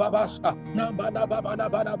Babala Babaska, Nambala Babala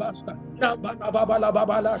Balabaska, Nambala Babala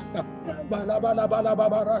Babalaska, Nambala Babala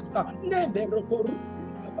Babaraska, Nemberoko.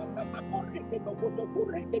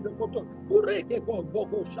 Ureke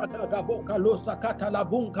boko shaka boka losa katala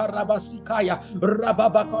bunka rabasikaya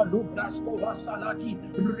rababaka lubrasko vasalati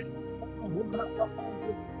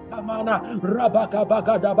kamana rabaka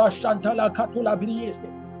baka dabashantala katula brieske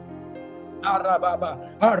arababa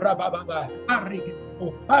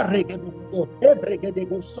arregebo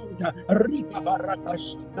ebregedego sonta riba baraka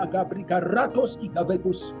shika gabrika ratoski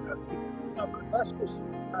gavegus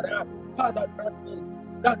Father,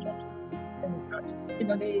 grant us in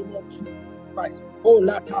the name of Jesus Christ.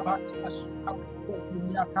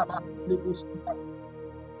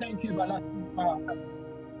 Thank you, everlasting Father.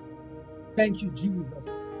 Thank you, Jesus.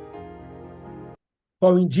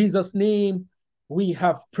 For in Jesus' name we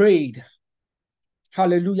have prayed.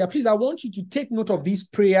 Hallelujah. Please, I want you to take note of these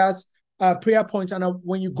prayer points. And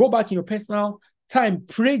when you go back in your personal time,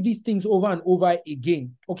 pray these things over and over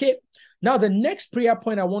again. Okay. Now, the next prayer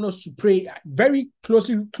point I want us to pray, very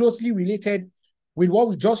closely related with what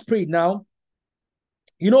we just prayed now.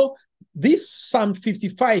 This Psalm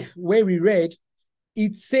 55, where we read,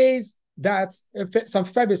 it says that Psalm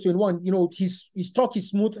 5 verse 21, his talk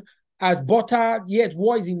is smooth as butter, yet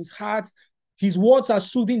war is in his heart. His words are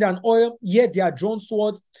soothing than oil, yet they are drawn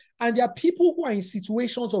swords. And there are people who are in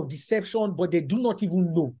situations of deception, but they do not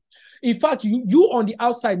even know. In fact, you on the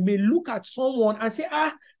outside may look at someone and say,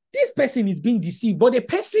 this person is being deceived. But the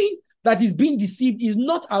person that is being deceived is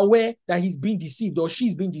not aware that he's being deceived or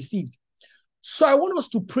she's being deceived. So I want us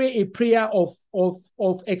to pray a prayer of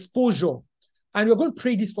exposure. And you're going to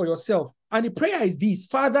pray this for yourself. And the prayer is this: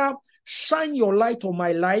 Father, shine your light on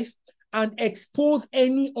my life and expose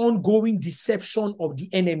any ongoing deception of the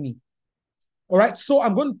enemy. All right, so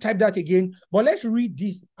I'm going to type that again, but let's read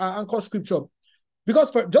this anchor scripture.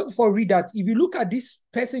 Because just before read that, if you look at this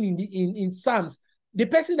person in Psalms, the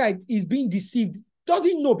person that is being deceived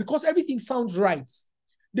doesn't know, because everything sounds right.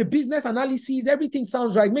 The business analysis, everything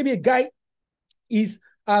sounds right. Maybe a guy is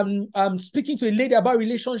speaking to a lady about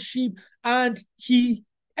relationship, and he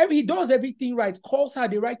does everything right, calls her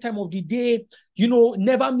at the right time of the day,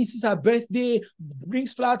 never misses her birthday,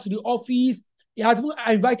 brings flower to the office. He has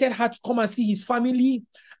invited her to come and see his family,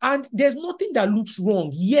 and there's nothing that looks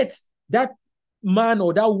wrong. Yet that man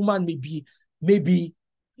or that woman may be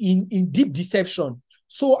in deep deception.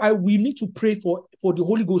 So we need to pray for the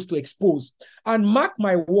Holy Ghost to expose. And mark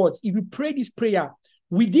my words, if you pray this prayer,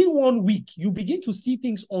 within 1 week, you begin to see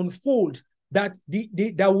things unfold that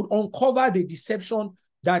that would uncover the deception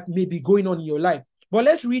that may be going on in your life. But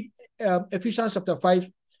let's read Ephesians chapter 5,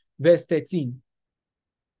 verse 13.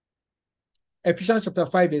 Ephesians chapter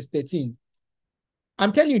 5, verse 13.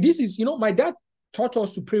 I'm telling you, this is, my dad taught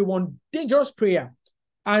us to pray one dangerous prayer.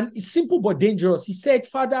 And it's simple but dangerous. He said,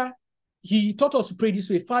 Father, he taught us to pray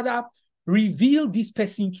this way: Father, reveal this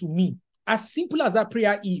person to me. As simple as that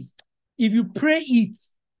prayer is, if you pray it,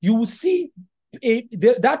 you will see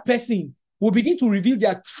that person will begin to reveal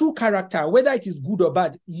their true character, whether it is good or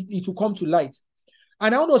bad. It will come to light.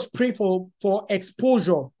 And I want us to pray for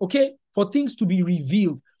exposure, okay, for things to be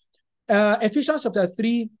revealed. Ephesians chapter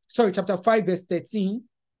 5, verse 13.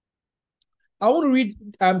 I want to read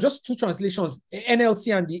just two translations,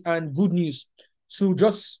 NLT and Good News, to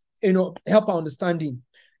just help our understanding.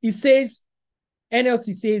 It says,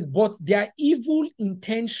 NLT says, but their evil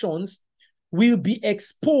intentions will be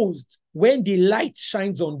exposed when the light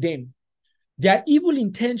shines on them. Their evil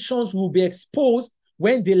intentions will be exposed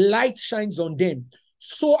when the light shines on them.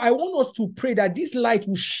 So I want us to pray that this light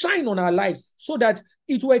will shine on our lives, so that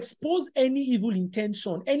it will expose any evil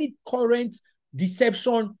intention, any current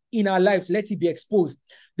deception in our lives. Let it be exposed.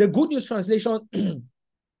 The Good News translation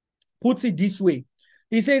puts it this way.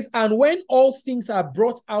 It says, and when all things are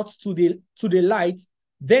brought out to the light,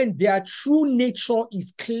 then their true nature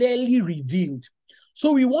is clearly revealed.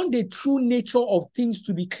 So we want the true nature of things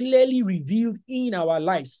to be clearly revealed in our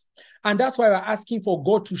lives. And that's why we're asking for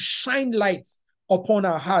God to shine light upon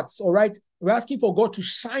our hearts, all right? We're asking for God to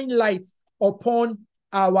shine light upon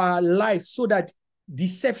our lives, so that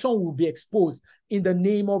deception will be exposed in the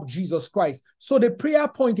name of Jesus Christ. So the prayer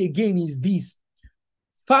point again is this: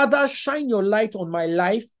 Father, shine your light on my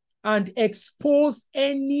life and expose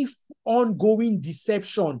any ongoing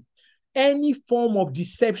deception, any form of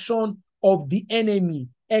deception of the enemy.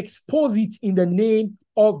 Expose it in the name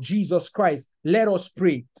of Jesus Christ. Let us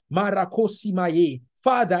pray. Marakosimaye.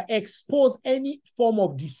 Father, expose any form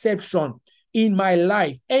of deception in my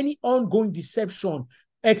life, any ongoing deception.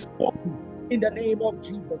 Expose it in the name of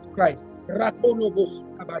Jesus Christ. Rakonobos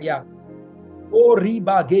kabaya. O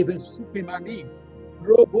riba gave supemani.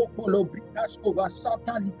 Robo kolobrikasko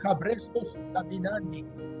vasata likabresko sutaminani.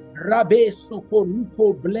 Rabe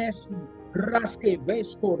sokoruko blessing. Raske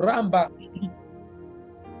vesko ramba.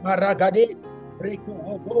 Maragades. Reko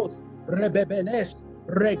hobos. Rebebeles.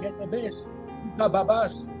 Regenebes.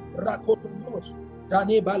 Kababas. Rakotomos.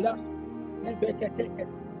 Danebalas. Lebeketeke.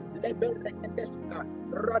 Lebereketeska.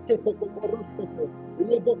 Ratekokokoroskoko.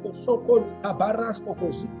 Lebokosoko kabaraskoko.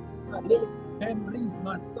 Ale. Membris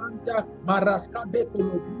Masanta Maraskabe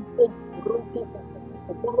Kolobuko Roto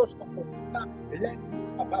Koroskoko Let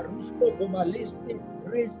Abarusko Gomalese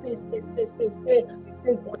Reses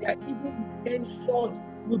for their evil intentions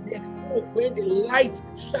will be exposed when the light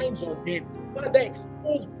shines on them. Father,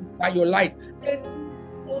 exposed by your light any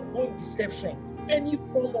ongoing deception, any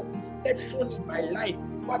form of deception in my life.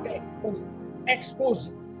 Father, expose it.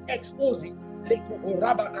 Expose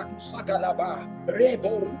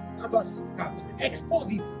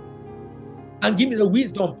it and give me the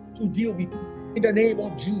wisdom to deal with it in the name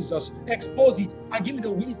of Jesus. Expose it and give me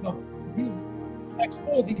the wisdom to deal with it.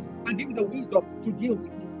 Expose it and give me the wisdom to deal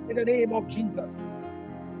with it in the name of Jesus.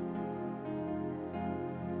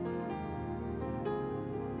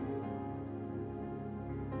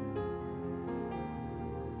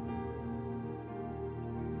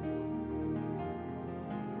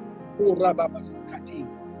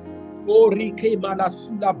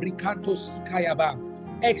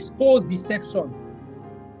 Expose deception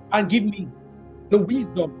and give me the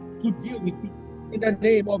wisdom to deal with it in the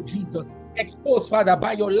name of Jesus. Expose, Father,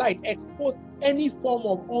 by your light, expose any form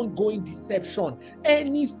of ongoing deception,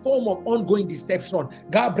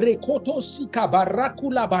 Gabre koto sika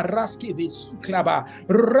barakula baraske vesuklaba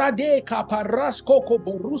rade kaparasko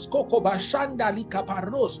koborusko kobashanda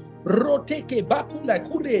likaparos roteke bakula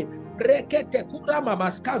kure rekete kurama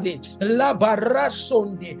maskave la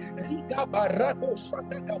barasonde liga barako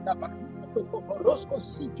shakagada Borosco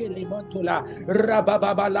Sike Lemantola,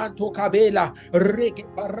 Rababalanto Cabela, Reke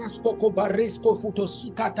Barasco Cobaresco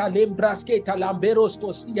Futosicata Lembrasqueta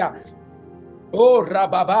Lamberosco Sia. Oh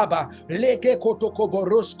Rabababa, Leke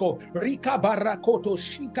Kotokoborosco, Rika Barakoto,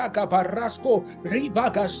 Shika Gabarasco,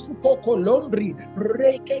 Rivaga Suko Colombri,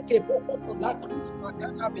 Reke Keboko La Cruz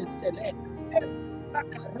Matana Besele,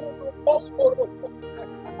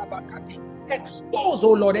 expose,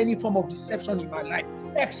 oh Lord, any form of deception in my life.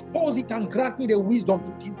 Expose it and grant me the wisdom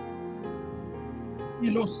to deal.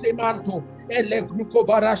 Ilosemanto, Ele Gruko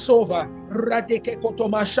Barasova, Radeke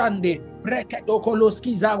Kotomashande, Brekedo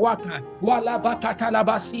Koloskiza Waka,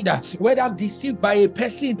 Walabakatalabasida. Whether I'm deceived by a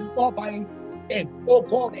person or by a system, oh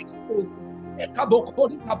God, expose.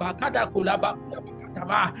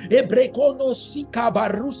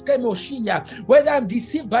 Whether I'm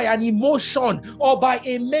deceived by an emotion or by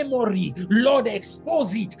a memory, Lord,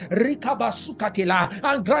 expose it.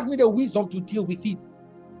 And grant me the wisdom to deal with it.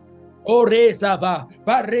 Orezava,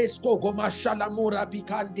 Baresco Gomashalamura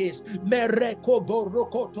Picantes, Mereko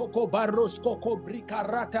Boroko Toko Barosco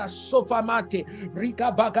Cobricarata Sofamate,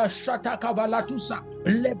 Rica Bagashata Cavalatusa,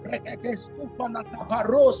 Lebreketes Upanata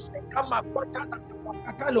Baros, Kamapatana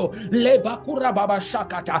Katalo, Lebakura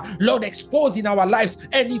Babashakata. Lord, expose in our lives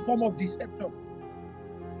any form of deception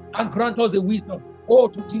and grant us the wisdom. Oh,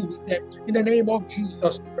 to deal with them in the name of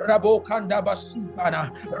Jesus. Rabo Kanda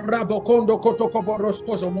Basipana, Rabo Kondo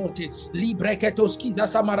Kotokoboroscoso Monte, Libreketoskiza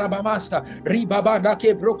Samarabamasta, Ribabada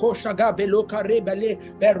Kebroko Shaga Beloka Rebele,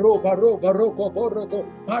 Bero Baro Baroko Boroko,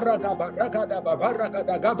 Baragaba Ragada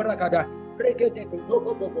Babaragada Gabragada, Rekete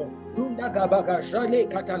Bobo, Runda Gabaga Jale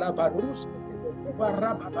Catalabarus.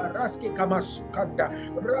 Rababaraske Kamasukanda,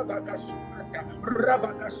 Rabakasukanda,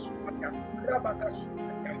 Rabakasukanda,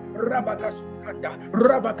 Rabakasukanda, Rabakasukanda,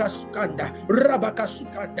 Rabakasukanda,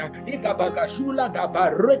 Rabakasukanda, Igabagashula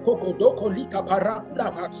Gabareko Godoko Lika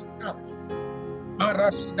Parakula Basina.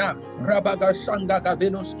 Marasina, Rabagashanga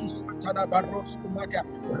Gavenoski Satana Barosku Mata,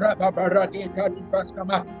 Rababarageta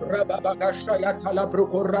Libaskama, Rababagashaya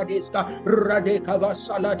Talabroko Radeska, Radekava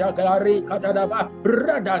Salada Gare Kadadaba,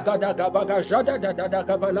 Radagada Gabagajada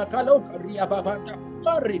Dadagavala Kalo Karia Babata,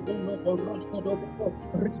 Maribuno Borosco Dobo,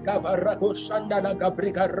 Riga Barago Shandala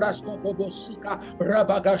Gabriga Rasco Bobosika,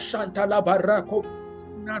 Rabagashanta La Barraco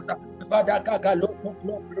Nasa, Vadagaga Loco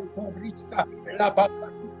Riska,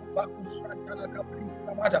 Labaka. La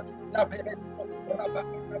caprista mata la veresco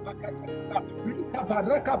rica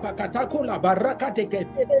barraca pacataco la barraca te que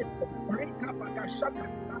veresco rica pacashaka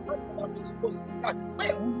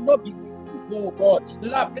I will not be deceived, oh God.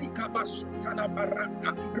 La brica basuta la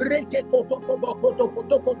barrasca reke koto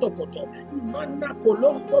koto imana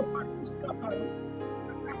colombo parisca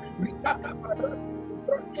rica barrasca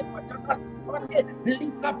Raske patanas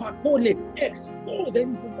lika pakole expose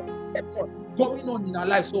anything going on in our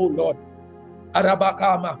lives, oh Lord.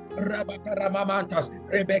 Arabakama, Rabakaramamantas,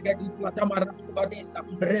 Rebecca di Flatamaraskubadesa,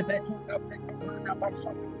 Rebetuka,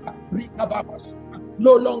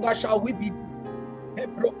 no longer shall we be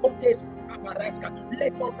brokotes.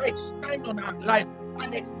 Let your light shine on our lives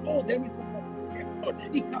and expose anything.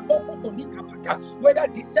 Whether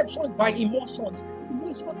deception by emotions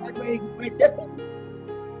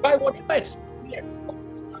by whatever experience.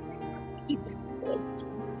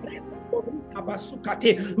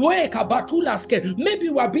 Maybe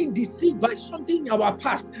we are being deceived by something in our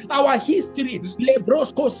past, our history.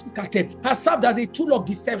 Has served as a tool of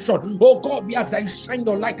deception. Oh God, we ask that you shine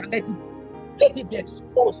your light and let it be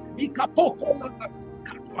exposed.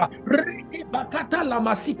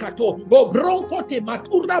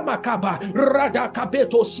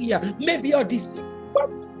 Maybe you're deceived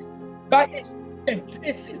by a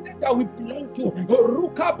system that we belong to.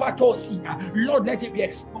 Lord, let it be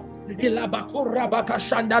exposed. We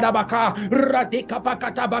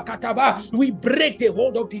break the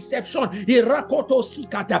hold of deception.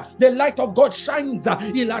 The light of God shines.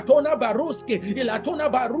 Ilatona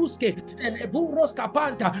baruske and eburos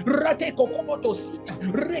kapanta rate kokomoto sina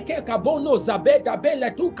reke kabono zabeda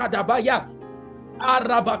bele tu kadabaya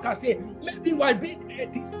arabakase. Maybe while being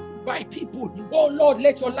by people, oh Lord,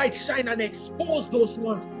 let your light shine and expose those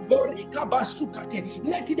ones.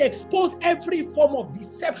 Let it expose every form of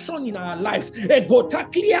deception in our lives.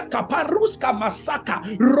 Egotaklia kaparuska masaka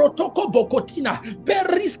rotoko bokotina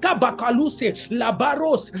beriska bakaluse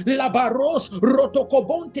labaros rotoko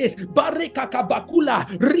bontes bareka kabakula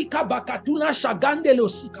rika bakatuna shagandelo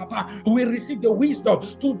sikapa. We receive the wisdom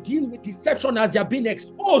to deal with deception as they are being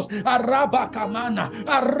exposed. Araba kamana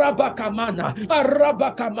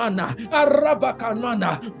Arabakanana,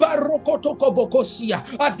 Arabakanana, Barokoto Kobokosia,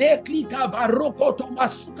 Adeklika Barokoto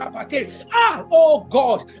Masukapate. Oh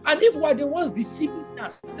God, and if we're the ones deceiving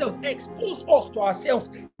ourselves, expose us to ourselves.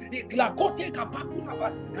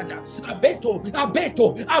 Abeto,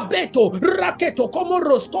 Raketo,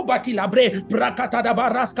 Komorosko Batilabre, Brakatada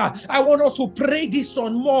Baraska. I want us to pray this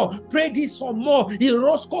on more. Pray this on more.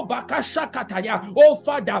 Irosko Bakasha Kataya. Oh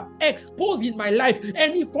Father, expose in my life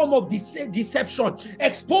any form of deception.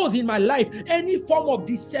 Expose in my life any form of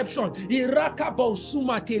deception. Irakabo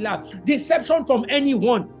Sumatela. Deception from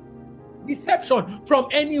anyone. Deception from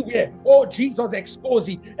anywhere. Oh Jesus, expose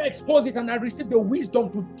it, and I receive the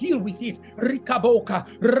wisdom to deal with it. Rikaboka,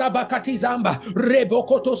 Rabakatizamba,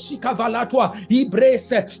 Rebokoto Sikavalatwa,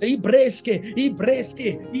 Ibreske,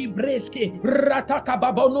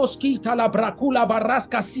 Ratakababonoski Talabrakula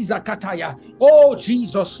Baraska Sizakataya. Oh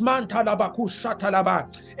Jesus,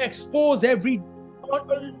 Mantalabakushatalaba. Expose every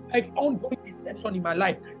ongoing deception in my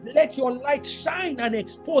life. Let your light shine and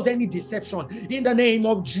expose any deception in the name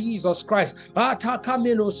of Jesus Christ. Oh,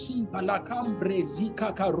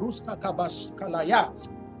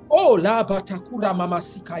 la batakura mama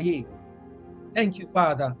sikaye. Thank you,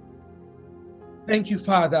 Father. Thank you,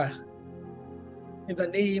 Father. In the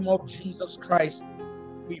name of Jesus Christ,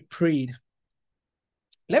 we prayed.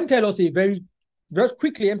 Let me tell us very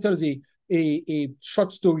quickly, let me tell us a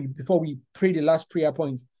short story before we pray the last prayer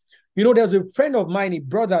point. You know, there's a friend of mine, a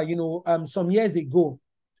brother, some years ago,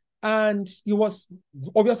 and he was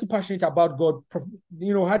obviously passionate about God,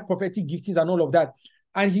 had prophetic giftings and all of that.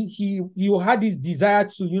 And he had this desire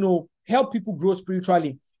to, help people grow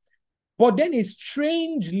spiritually. But then a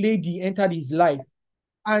strange lady entered his life.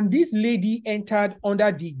 And this lady entered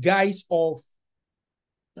under the guise of,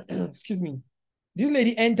 excuse me, this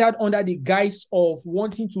lady entered under the guise of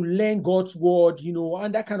wanting to learn God's word,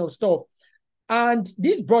 and that kind of stuff. And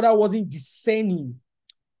this brother wasn't discerning.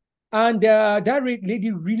 And that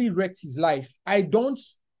lady really wrecked his life. I don't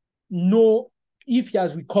know if he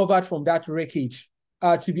has recovered from that wreckage,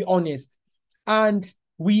 to be honest. And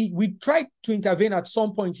we tried to intervene at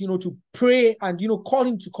some point, to pray and, call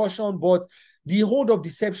him to caution. But the hold of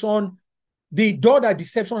deception, the door that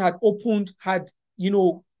deception had opened had,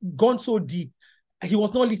 gone so deep. He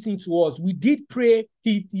was not listening to us. We did pray.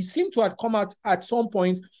 He seemed to have come out at some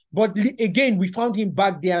point, but again, we found him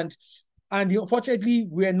back there, and unfortunately,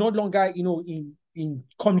 we are no longer, in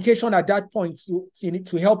communication at that point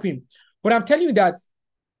to help him. But I'm telling you that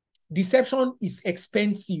deception is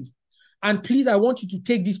expensive, and please, I want you to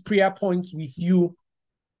take these prayer points with you.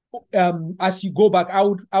 As you go back, I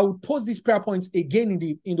would post these prayer points again in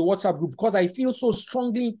the WhatsApp group, because I feel so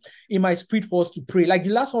strongly in my spirit for us to pray. Like the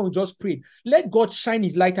last one we just prayed, let God shine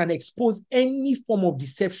his light and expose any form of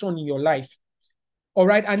deception in your life. All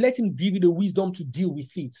right, and let him give you the wisdom to deal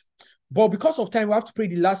with it. But because of time, we have to pray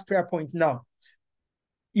the last prayer point now.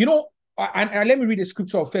 And let me read the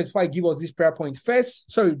scripture first before I give us this prayer point.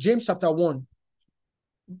 James chapter 1.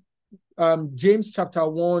 James chapter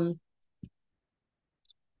 1.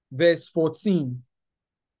 Verse 14.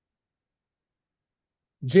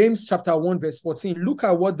 James chapter 1, verse 14. Look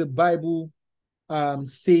at what the Bible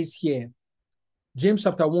says here. James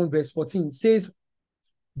chapter 1, verse 14 says,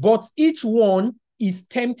 but each one is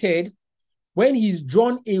tempted when he is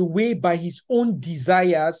drawn away by his own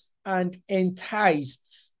desires and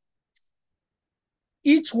enticed.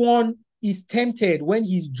 Each one is tempted when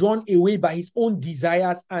he is drawn away by his own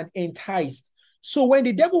desires and enticed. So when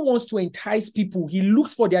the devil wants to entice people, he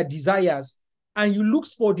looks for their desires, and he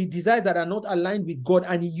looks for the desires that are not aligned with God,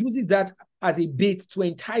 and he uses that as a bait to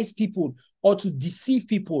entice people or to deceive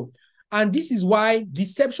people. And this is why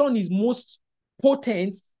deception is most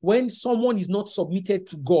potent when someone is not submitted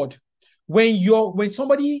to God. When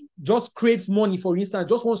somebody just craves money, for instance,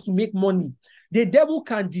 just wants to make money, the devil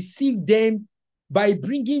can deceive them by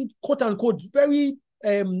bringing, quote unquote, very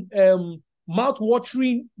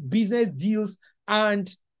mouth-watering business deals,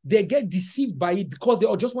 and they get deceived by it because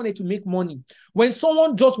they just wanted to make money. When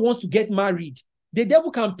someone just wants to get married, the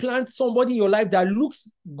devil can plant somebody in your life that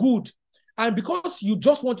looks good, and because you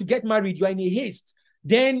just want to get married, you are in a haste,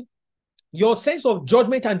 then your sense of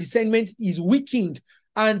judgment and discernment is weakened,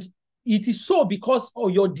 and it is so because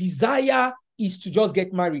your desire is to just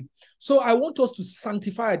get married. So I want us to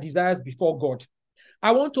sanctify our desires before God.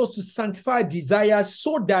 I want us to sanctify our desires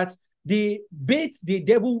so that the bait the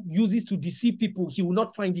devil uses to deceive people, he will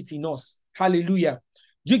not find it in us. Hallelujah.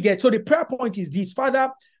 Do you get? So the prayer point is this: Father,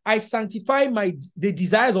 I sanctify the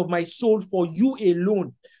desires of my soul for you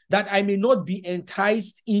alone, that I may not be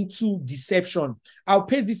enticed into deception. I'll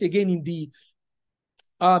paste this again in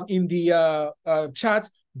the chat,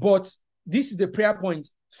 but this is the prayer point.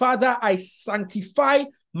 Father, I sanctify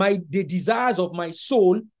the desires of my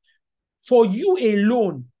soul for you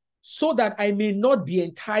alone, so that I may not be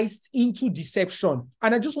enticed into deception.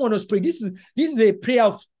 And I just want to pray. This is a prayer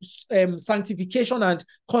of sanctification and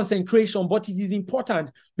consecration, but it is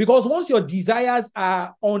important because once your desires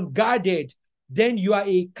are unguarded, then you are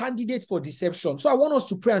a candidate for deception. So I want us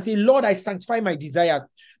to pray and say, Lord, I sanctify my desires.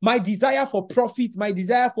 My desire for profit, my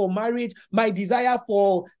desire for marriage, my desire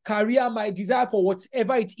for career, my desire for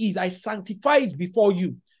whatever it is, I sanctify it before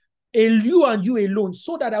you. You and you alone,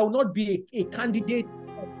 so that I will not be a candidate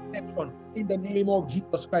of deception. In the name of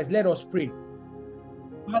Jesus Christ, let us pray.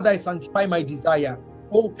 Father, I sanctify my desire.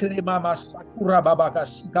 Oh, kremama sakura babaka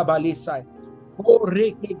sikabalesai. Oh,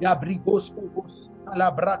 reke gabrigosko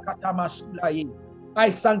alabrakata masulaye. I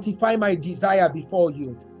sanctify my desire before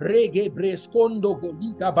you. Rege breskondo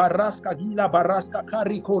goliga baraska gila baraska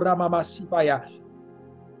kariko ramamasipaya.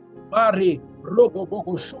 Mare rogo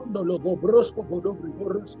bogo shondo logo brosko godobri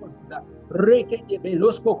borosko zida reke de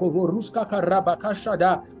belosko kovoruska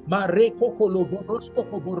karabakashada mare koko loborosko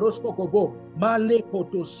koborosko kobo male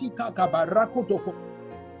kotosika kabarako toko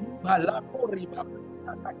malako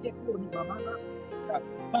ribabrista kakeko ribamanas.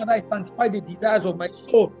 Father, I sanctify the desires of my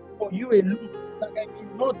soul for you alone, that I may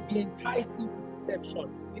not be enticed into deception.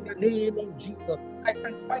 In the name of Jesus, I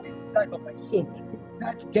sanctify the desires of my soul. The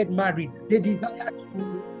desire to get married, the desire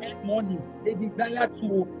to earn money, the desire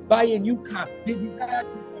to buy a new car, the desire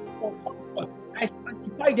to for comfort. I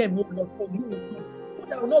sanctify them, O Lord, for you alone, so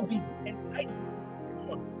that I will not be enticed into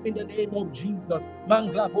deception. In the name of Jesus,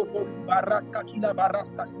 Mangla Botori Baraska Kila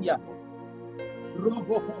Baraska Sia.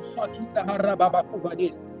 Roboko Shakila Harababa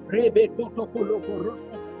Kubades, Rebeko Tokoloko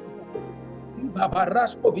Rosko,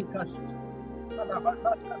 Babarasko Vikas,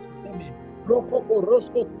 Alabaraska Suteme, Rokoko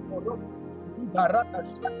Rosko, Baraka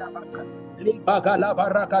Shatabaka, Lebagala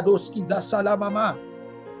Baraka Doskiza Salamama,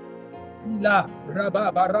 La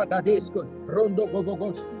Raba Baraka Desko, Rondo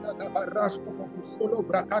Gogogo Sulaga Barasko, Solo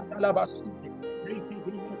Brakata Labasite,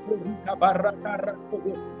 Rika Baraka Rasko,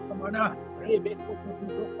 Mana, Rebeko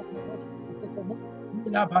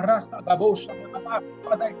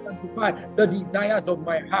Father, I sanctify the desires of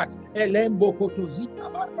my heart. I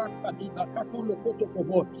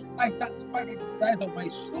sanctify the desires of my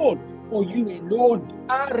soul for you alone.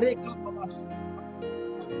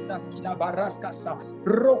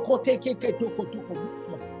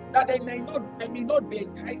 That I may not be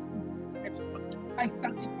enticed. I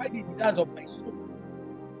sanctify the desires of my soul.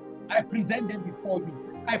 I present them before you.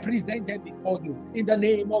 I present them before you in the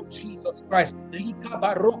name of Jesus Christ. Lika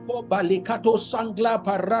baroko balekato sangla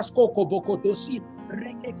parasko kobokotosi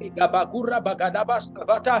rekeke gabagura bagadabas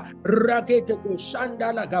kavata rakete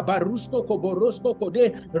koshanda la gabarusko koborosko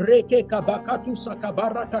kode reke kabakatu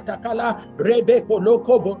sakabara katakala rebeko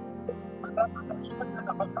loko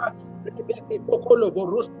Rebeke tokolo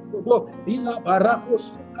borosko ila barako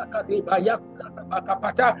suka de bayakula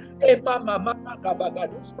kabakapata ema mama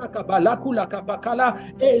kabagaduska kabalakula kabakala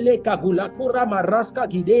ele kagulakura maraska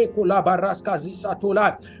gide kula baraska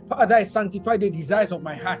zisatola. Father, I sanctify the desires of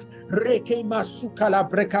my heart. Reke masuka la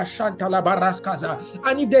breka shanta la baraskaza.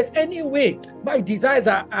 And if there's any way my desires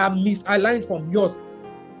are misaligned from yours,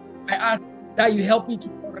 I ask that you help me to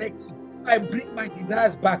correct it. I bring my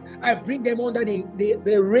desires back. I bring them under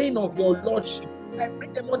the reign of your lordship. I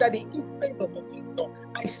bring them under the influence of the kingdom.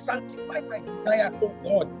 I sanctify my desire, oh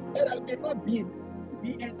God, that I may not be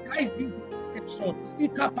enticed into deception.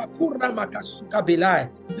 Ikapakura makasuka belai.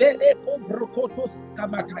 Vele kombrokotos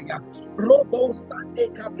kamataya. Robo sande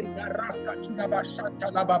kabrina raska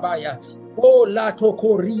kinabashanta lababaya. O lato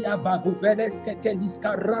koria baguveneske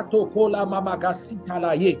teliska rato kola mamagasita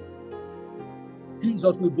laye.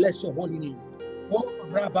 Jesus, we bless your holy name. Oh,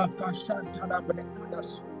 Rabakashantala Brekada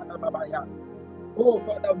Sukalababaya. Oh,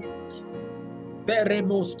 Father, we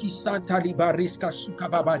Beremoski Santa Libariska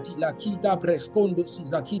Sukababati Lakida Brescondo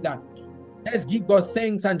Sizakida. Let's give God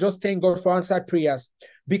thanks and just thank God for answered prayers,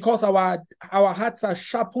 because our hearts are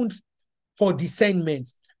sharpened for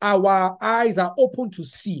discernment. Our eyes are open to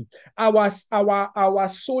see. Our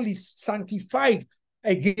soul is sanctified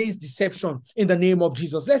against deception in the name of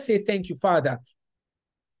Jesus. Let's say thank you, Father.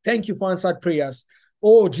 Thank you for answered prayers.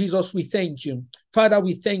 Oh, Jesus, we thank you. Father,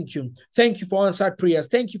 we thank you. Thank you for answered prayers.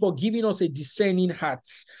 Thank you for giving us a discerning heart.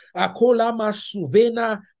 Akola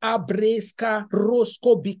masuvena abreska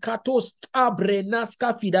rosko bikatos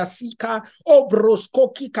abrenaska fidasika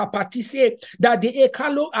obroskoki kapatise that the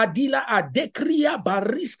ekalo adila adekria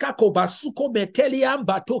bariska kobasuko meteliam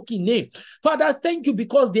batokine. Father, thank you,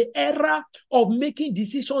 because the era of making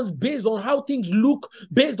decisions based on how things look,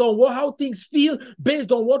 based on how things feel,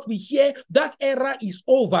 based on what we hear, that era is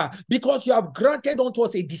over, because you have granted granted unto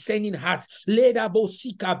us a discerning heart,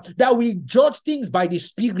 that we judge things by the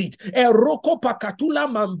Spirit.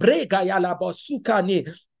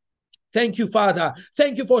 Thank you, Father.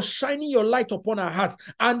 Thank you for shining your light upon our hearts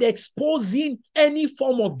and exposing any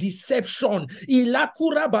form of deception.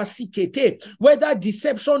 Whether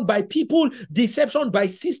deception by people, deception by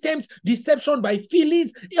systems, deception by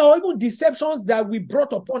feelings, or even deceptions that we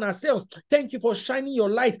brought upon ourselves. Thank you for shining your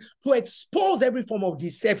light to expose every form of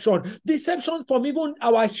deception. Deception from even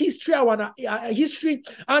our history, our history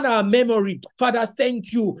and our memory. Father,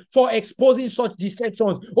 thank you for exposing such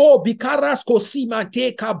deceptions. Oh, bikaras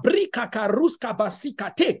kosimate kabrika.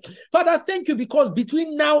 Father, thank you, because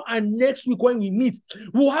between now and next week when we meet,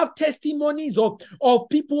 we'll have testimonies of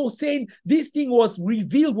people saying this thing was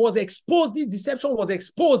revealed, was exposed, this deception was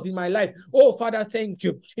exposed in my life. Oh, Father, thank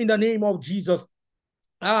you in the name of Jesus.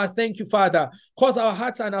 Thank you, Father. Cause our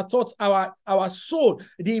hearts and our thoughts, our soul,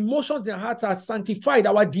 the emotions in our hearts are sanctified.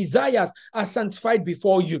 Our desires are sanctified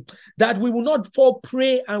before you, that we will not fall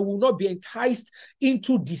prey and will not be enticed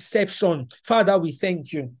into deception. Father, we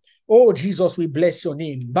thank you. Oh, Jesus, we bless your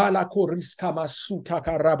name.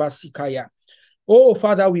 Oh,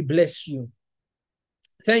 Father, we bless you.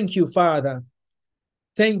 Thank you, Father.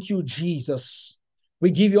 Thank you, Jesus.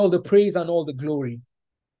 We give you all the praise and all the glory.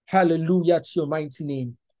 Hallelujah to your mighty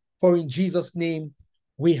name. For in Jesus' name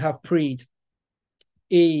we have prayed.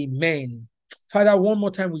 Amen. Father, one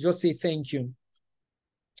more time, we just say thank you.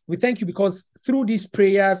 We thank you because through these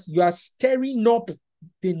prayers, you are stirring up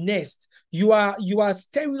the nest. You are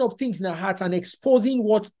stirring up things in our hearts and exposing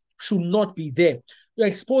what should not be there. You're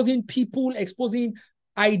exposing people, exposing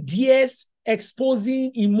ideas,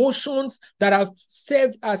 exposing emotions that have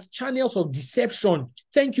served as channels of deception.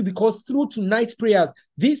 Thank you, because through tonight's prayers,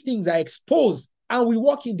 these things are exposed and we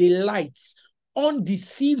walk in the lights,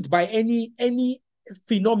 undeceived by any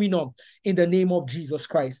phenomenon, in the name of Jesus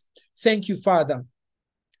Christ. Thank you, Father.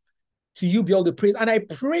 To you be all the praise. And I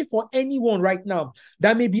pray for anyone right now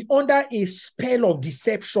that may be under a spell of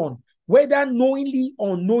deception, whether knowingly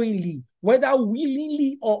or unknowingly, whether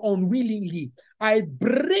willingly or unwillingly. I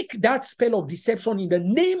break that spell of deception in the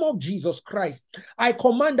name of Jesus Christ. I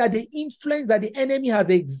command that the influence that the enemy has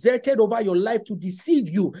exerted over your life to deceive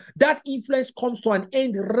you, that influence comes to an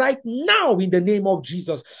end right now in the name of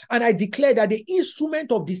Jesus. And I declare that the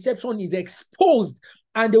instrument of deception is exposed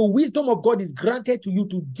and the wisdom of God is granted to you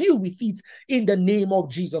to deal with it in the name of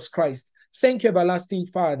Jesus Christ. Thank you, everlasting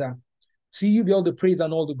Father. To you be all the praise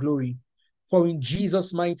and all the glory. For in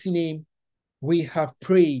Jesus' mighty name, we have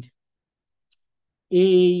prayed.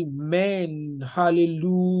 Amen.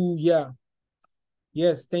 Hallelujah.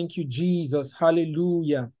 Yes, thank you, Jesus.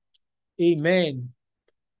 Hallelujah. Amen.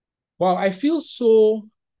 Wow, I feel so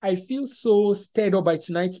stirred up by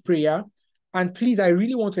tonight's prayer. And please, I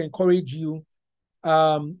really want to encourage you.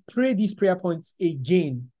 Pray these prayer points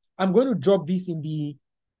again. I'm going to drop the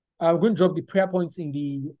prayer points in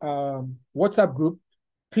the WhatsApp group.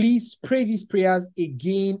 Please pray these prayers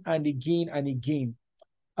again and again and again.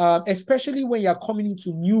 Especially when you're coming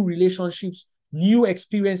into new relationships, new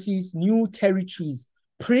experiences, new territories.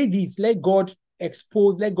 Pray this. Let God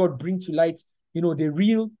expose, let God bring to light,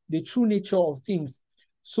 the true nature of things,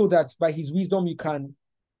 so that by his wisdom you can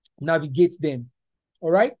navigate them.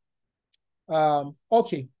 All right?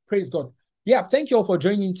 Okay, praise God. Yeah, thank you all for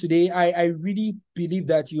joining today. I really believe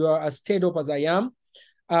that you are as stirred up as I am.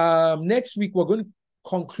 Next week we're going to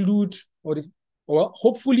conclude or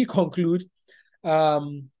hopefully conclude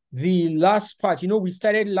the last part. We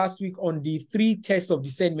started last week on the 3 tests of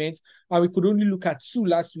discernment, and we could only look at 2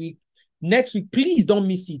 last week. Next week, please don't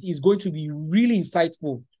miss it. It's going to be really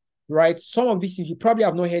insightful, right? Some of these things you probably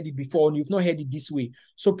have not heard it before, and you've not heard it this way.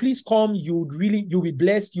 So please come. You'll be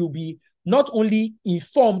blessed. You'll be not only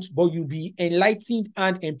informed, but you'll be enlightened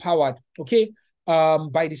and empowered, okay,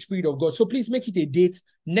 by the Spirit of God. So please make it a date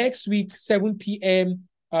next week, 7 p.m.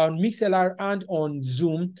 on MixLR and on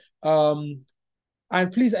Zoom. And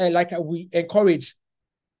please, we encourage,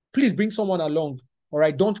 please bring someone along, all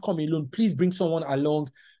right? Don't come alone. Please bring someone along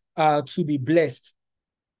to be blessed.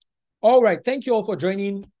 All right, thank you all for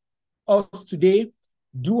joining us today.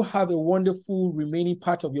 Do have a wonderful remaining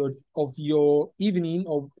part of your evening,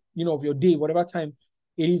 or of your day, whatever time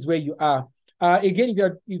it is where you are. Again,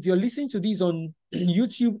 if you're listening to these on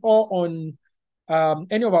YouTube or on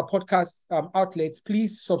any of our podcast outlets,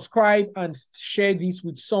 please subscribe and share this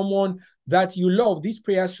with someone that you love. These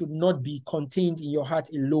prayers should not be contained in your heart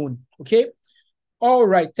alone. Okay? All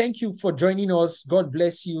right. Thank you for joining us. God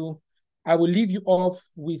bless you. I will leave you off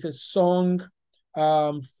with a song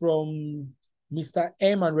from Mr.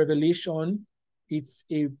 M and Revelation. It's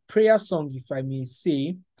a prayer song, if I may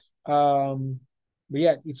say. But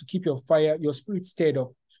yeah, it's to keep your fire, your spirit stirred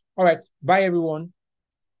up. All right. Bye, everyone.